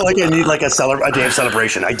 it's not like I need like a day of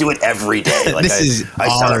celebration. I do it every day. Like, I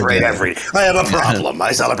celebrate every day. I have a problem.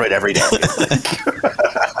 I celebrate every day.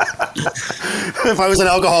 If I was an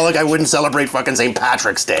alcoholic, I wouldn't celebrate fucking St.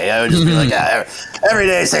 Patrick's Day. I would just be like, yeah, every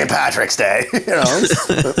day is St. Patrick's Day. You know,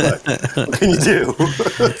 what can you do?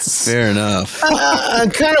 Fair enough. I'm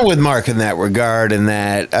kind of with Mark in that regard, in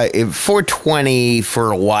that 420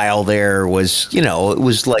 for a while there was, you know, it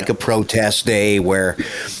was like a protest day where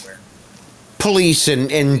police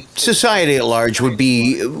and society at large would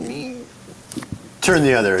be... Turn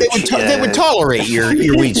the other. They would tolerate your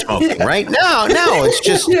weed smoking, right? Now it's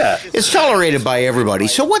just it's tolerated by everybody.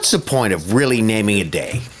 So what's the point of really naming a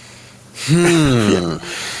day?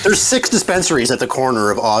 There's 6 dispensaries at the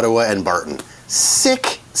corner of Ottawa and Barton.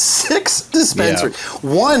 Six dispensaries.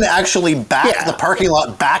 Yeah. One actually the parking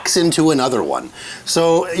lot backs into another one.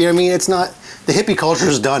 So, you know what I mean? It's not, the hippie culture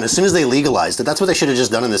is done. As soon as they legalized it, that's what they should have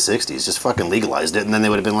just done in the 60s. Just fucking legalized it, and then they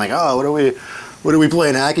would have been like, oh, what are we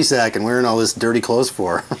playing hacky sack and wearing all this dirty clothes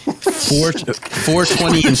for?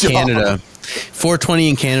 420 in Canada. 420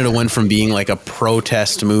 in Canada went from being like a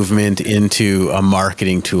protest movement into a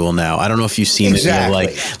marketing tool now. I don't know if you've seen it. You know,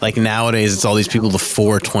 like nowadays, it's all these people, the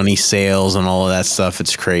 420 sales and all of that stuff.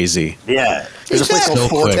 It's crazy. Yeah. There's a place called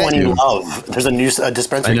 420 Love. There's a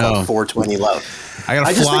dispensary called 420 Love. I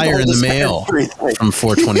got a flyer in the mail from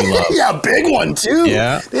 420 Love. Yeah, a big one too.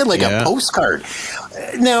 Yeah. They had like a postcard.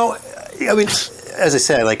 Now, I mean, as I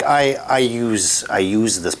said, like I use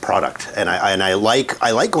this product, and I like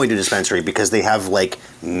going to a dispensary because they have like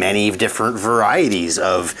many different varieties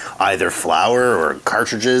of either flower or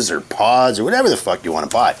cartridges or pods or whatever the fuck you want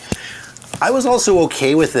to buy. I was also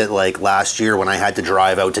okay with it like last year when I had to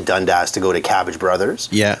drive out to Dundas to go to Cabbage Brothers.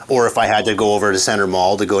 Yeah. Or if I had to go over to Center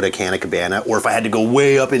Mall to go to Canna Cabana, or if I had to go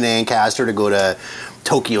way up in Ancaster to go to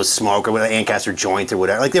Tokyo Smoke or Ancaster Joint or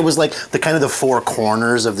whatever. Like, there was like the kind of the 4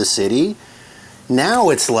 corners of the city. Now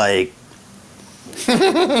it's like,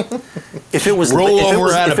 if it was roll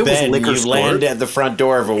over out of bed, liquor you store, land at the front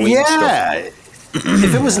door of a weed store.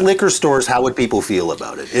 If it was liquor stores, how would people feel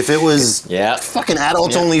about it? If it was fucking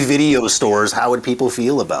adults-only video stores, how would people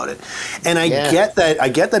feel about it? And I get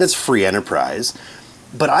that it's free enterprise,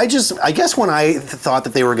 but I guess when I thought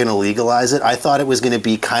that they were going to legalize it, I thought it was going to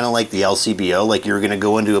be kind of like the LCBO, like you were going to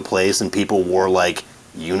go into a place and people wore like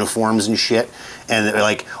uniforms and shit, and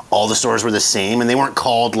like all the stores were the same, and they weren't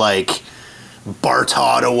called like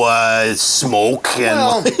Bartottawa smoke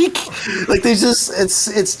and like they just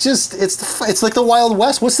it's like the Wild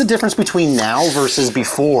West. What's the difference between now versus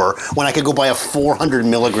before when I could go buy a 400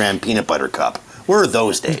 milligram peanut butter cup? Where are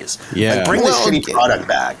those days? Yeah. Like, bring the shitty product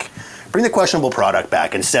back. Bring the questionable product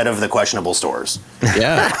back instead of the questionable stores.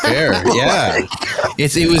 Yeah, fair. Yeah,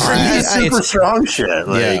 it's super strong shit.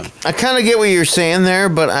 Like, Yeah. I kind of get what you're saying there,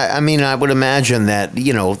 but I mean, I would imagine that,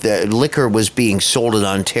 the liquor was being sold in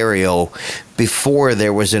Ontario before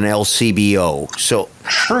there was an LCBO. So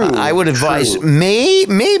True, I would advise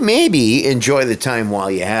maybe enjoy the time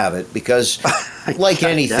while you have it, because like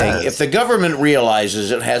anything, Yes. if the government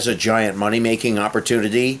realizes it has a giant money-making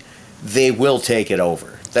opportunity, they will take it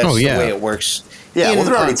over. That's Oh, yeah. the way it works Yeah, in well,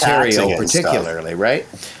 they're already taxing Ontario it and stuff. particularly, right?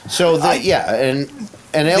 So, and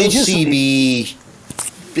They just- LCB...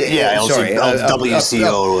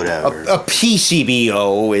 WCO or whatever. A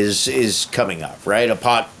PCBO is coming up, right? A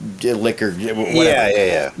pot liquor, whatever.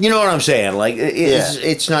 Yeah. You know what I'm saying? Like,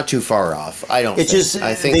 it's not too far off. I don't. It just-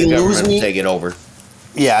 I think they the lose government me- will take it over.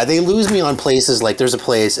 Yeah, they lose me on places like there's a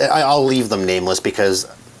place. I'll leave them nameless because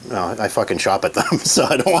I fucking shop at them, so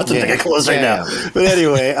I don't want them to get closed right now. But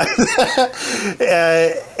anyway,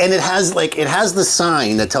 and it has the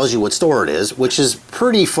sign that tells you what store it is, which is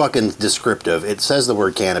pretty fucking descriptive. It says the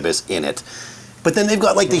word cannabis in it. But then they've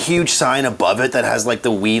got like the huge sign above it that has like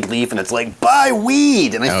the weed leaf, and it's like buy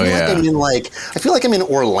weed. And I feel like I'm in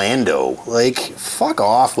Orlando. Like, fuck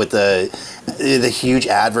off with the huge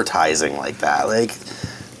advertising like that. Like,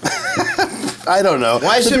 I don't know.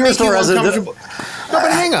 Why does The it beer make store you has a- uncomfortable? No,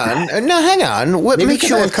 but hang on. What Maybe makes because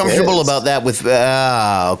you I have uncomfortable kids. about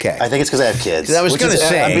that? Okay. I think it's because I have kids. 'Cause I was which going to is- I'm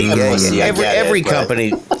say, being a pussy, I get every it, but-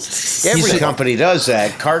 company, every company does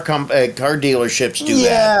that. Car dealerships do that.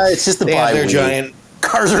 Yeah, it's just the They buy have their weed. giant.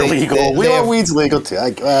 Cars are they- legal. they- We they want have- weed's legal too.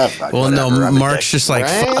 Fuck, Well, no, whatever, I'm a Mark's dick. just like,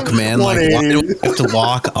 Right? fuck, man. Like, why do 180. I have to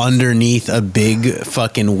walk underneath a big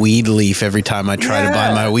fucking weed leaf every time I try to buy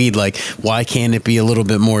Yeah. my weed? Like, why can't it be a little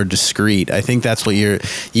bit more discreet? I think that's what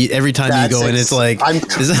every time That's you go in, it's like,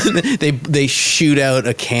 they shoot out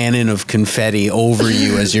a cannon of confetti over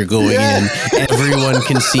you as you're going in. Everyone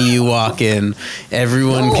can see you walk in.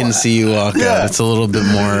 Everyone can see you walk out. It's a little bit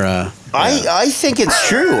more... I think it's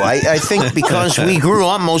true. I think because we grew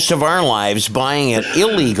up most of our lives buying it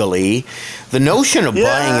illegally, the notion of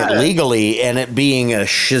buying it legally and it being a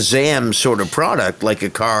Shazam sort of product like a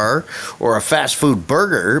car or a fast food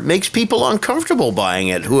burger makes people uncomfortable buying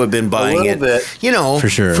it who have been buying it, bit. For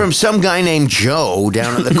sure. from some guy named Joe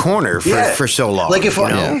down at the corner for so long. Like if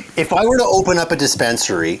you if I were to open up a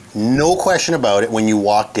dispensary, no question about it, when you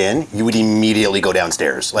walked in, you would immediately go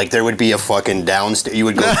downstairs. Like there would be a fucking downstairs. You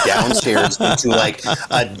would go downstairs into like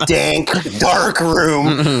a dank, dark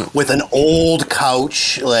room with an old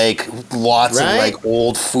couch, like lots of like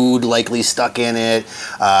old food likely stuck in it.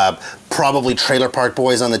 Probably Trailer Park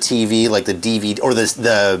Boys on the TV, like the DVD or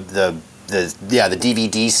the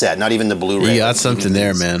DVD set, not even the Blu-ray. You got the something DVDs.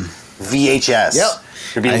 there, man. VHS. Yep.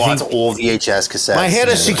 There'd be I lots think- of old VHS cassettes. My head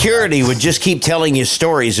of security would just keep telling you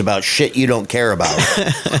stories about shit you don't care about.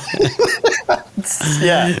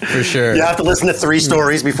 Yeah, For sure. You have to listen to 3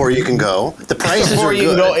 stories before you can go. The prices Before are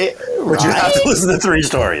you good, can go, but you have to listen to 3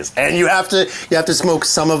 stories, and you have to smoke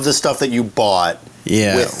some of the stuff that you bought.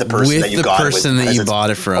 Yeah, with the person that you got it with, that because you it's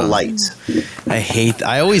bought it from. a light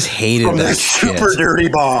I always hated from that that shit. super dirty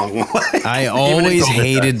bong. I Even always in COVID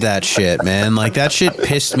hated that shit, man. Like that shit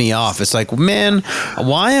pissed me off. It's like, man,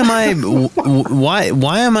 why am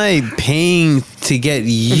I paying to get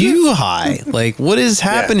you high? Like, what is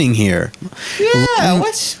happening here? Yeah,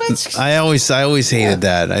 what's I always hated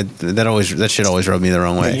that. That shit always rubbed me the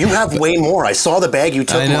wrong way. You have way more. I saw the bag you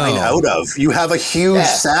took I know. mine out of. You have a huge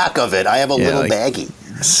sack of it. I have a little like- baggie.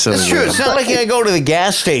 So It's true. weird. It's not like I go to the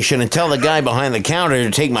gas station and tell the guy behind the counter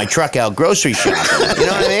to take my truck out grocery shopping. You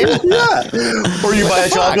know what I mean? Yeah. Or you buy a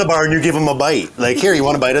chocolate bar and you give them a bite. Like, here, you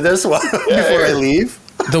want a bite of this before I leave?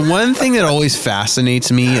 The one thing that always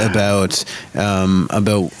fascinates me about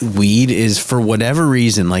weed is, for whatever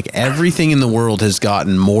reason, like everything in the world has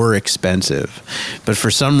gotten more expensive, but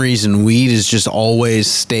for some reason, weed has just always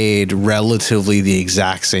stayed relatively the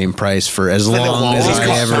exact same price for as long as I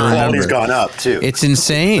ever quality's remember. gone up, too. It's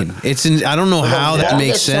insane. I don't know how that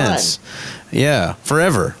makes sense. Yeah,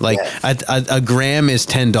 forever. Like a gram is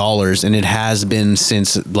 $10, and it has been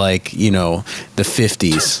since the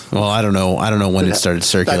 50s. Well, I don't know when it started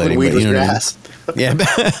circulating, weed but you was know what I grass. mean? Yeah,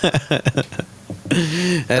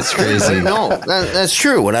 that's crazy. No, that's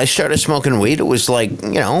true. When I started smoking weed, it was like,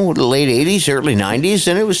 the late 80s, early 90s,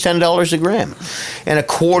 and it was $10 a gram. And a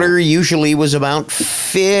quarter usually was about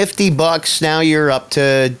 $50. Now you're up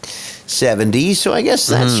to 70. So I guess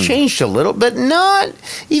that's changed a little, but not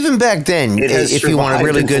even back then. It has If you want survived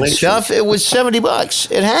really good inflation. stuff, it was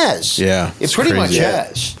 $70. It has. Yeah, It it's pretty much crazy.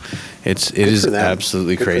 has. It is for them.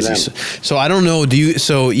 absolutely Good for crazy. them. So I don't know.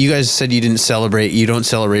 So you guys said you don't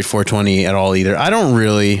celebrate 420 at all either. I don't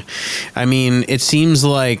really. I mean, it seems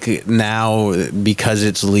like now because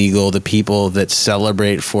it's legal, the people that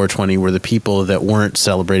celebrate 420 were the people that weren't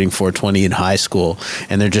celebrating 420 in high school,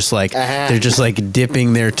 and they're just like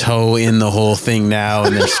dipping their toe in the whole thing now,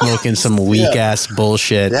 and they're smoking some weak ass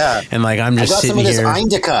bullshit. Yeah. And like I'm I just got some sitting of this here.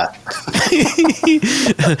 indica.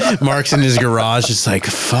 Mark's in his garage, just like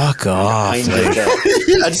fuck off. Like,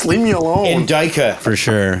 Yeah, just leave me alone. Indica. for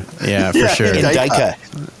sure. Yeah, for Yeah, sure. Indica.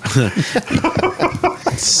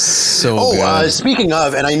 So Oh, good. speaking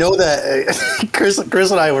of, and I know that Chris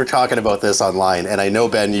and I were talking about this online, and I know,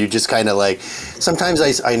 Ben, you just kind of like, sometimes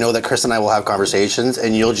I know that Chris and I will have conversations,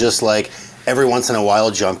 and you'll just like, every once in a while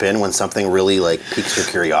jump in when something really like piques your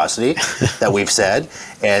curiosity that we've said.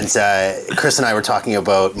 And Chris and I were talking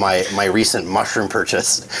about my recent mushroom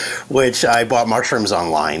purchase, which I bought mushrooms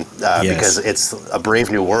online because it's a brave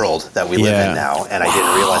new world that we live in now, and I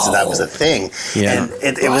didn't realize that was a thing. Yeah.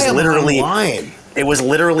 And it was literally online. It was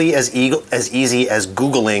literally as easy as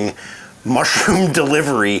Googling mushroom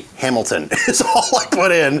delivery Hamilton. It's all I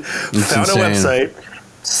put in, found insane. a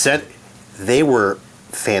website, they were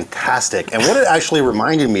fantastic. And what it actually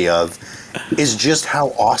reminded me of is just how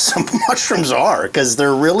awesome mushrooms are, because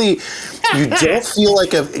they're really, you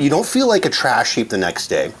don't feel like a trash heap the next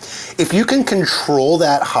day. If you can control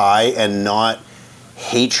that high and not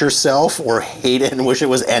hate yourself or hate it and wish it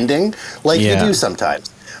was ending, like you do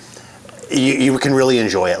sometimes, you can really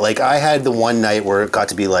enjoy it. Like I had the one night where it got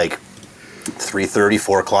to be like 3:30,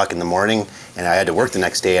 4 o'clock in the morning, and I had to work the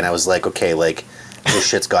next day, and I was like, okay, like this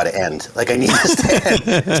shit's got to end. Like I need this to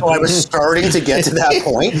end. So I was starting to get to that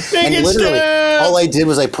point, and literally all I did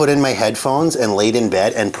was I put in my headphones and laid in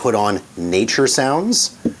bed and put on nature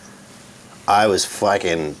sounds. I was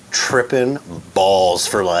fucking tripping balls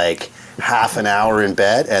for like half an hour in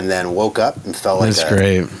bed, and then woke up and felt like That's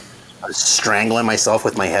great. I was strangling myself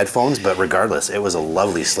with my headphones, but regardless, it was a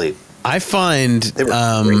lovely sleep. I find, They were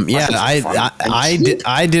great. Mushrooms are fun.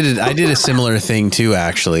 I did a similar thing too.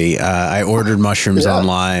 Actually, I ordered mushrooms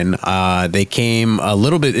online. They came a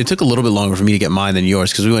little bit. It took a little bit longer for me to get mine than yours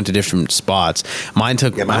because we went to different spots. Mine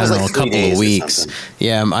took mine I was don't know like a 3 couple days of or weeks. something.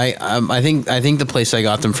 Yeah, I think the place I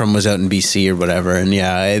got them from was out in BC or whatever. And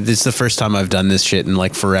yeah, it's the first time I've done this shit in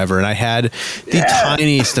like forever. And I had the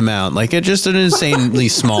tiniest amount, like just an insanely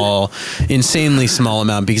small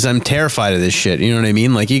amount because I'm terrified of this shit. You know what I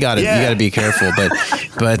mean? Like you got to be careful.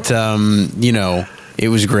 But you know, it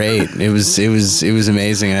was great. It was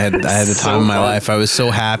amazing. I had the time of my life. I was so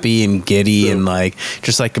happy and giddy and like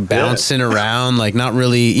just like bouncing around, like not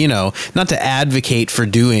really, you know, not to advocate for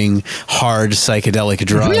doing hard psychedelic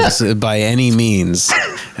drugs by any means.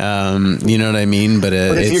 You know what I mean? But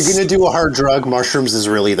if you're gonna do a hard drug, mushrooms is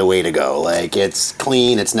really the way to go. Like it's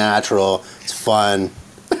clean, it's natural, it's fun.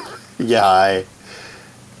 The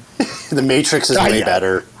Matrix is way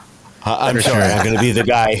better. I'm sorry, I'm going to be the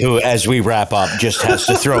guy who, as we wrap up, just has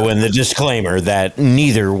to throw in the disclaimer that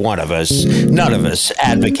none of us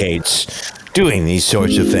advocates doing these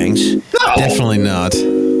sorts of things. definitely not.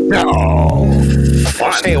 No.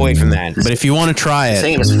 Stay away from that. But if you want to try it,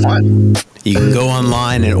 Saying it's fun. you can go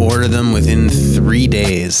online and order them within 3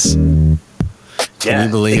 days. Can you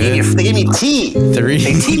believe it? They gave me tea. 3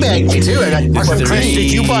 They teabagged me too. I got mushroom Chris, cream.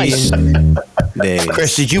 did you buy? days.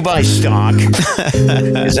 Chris, did you buy stock?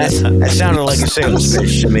 'Cause that sounded like a sales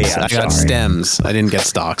pitch to me. I got stems. I didn't get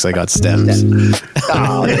stocks. I got stems.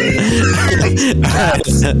 Oh,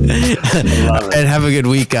 And have a good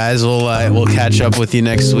week, guys. We'll catch up with you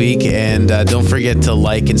next week, and don't forget to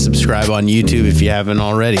like and subscribe on YouTube if you haven't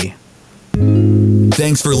already.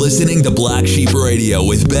 Thanks for listening to Black Sheep Radio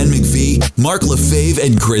with Ben McPhee, Mark Lefebvre,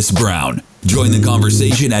 and Chris Brown. Join the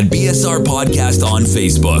conversation at BSR Podcast on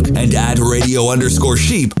Facebook and at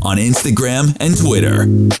radio_sheep on Instagram and Twitter.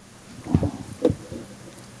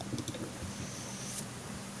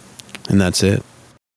 And that's it.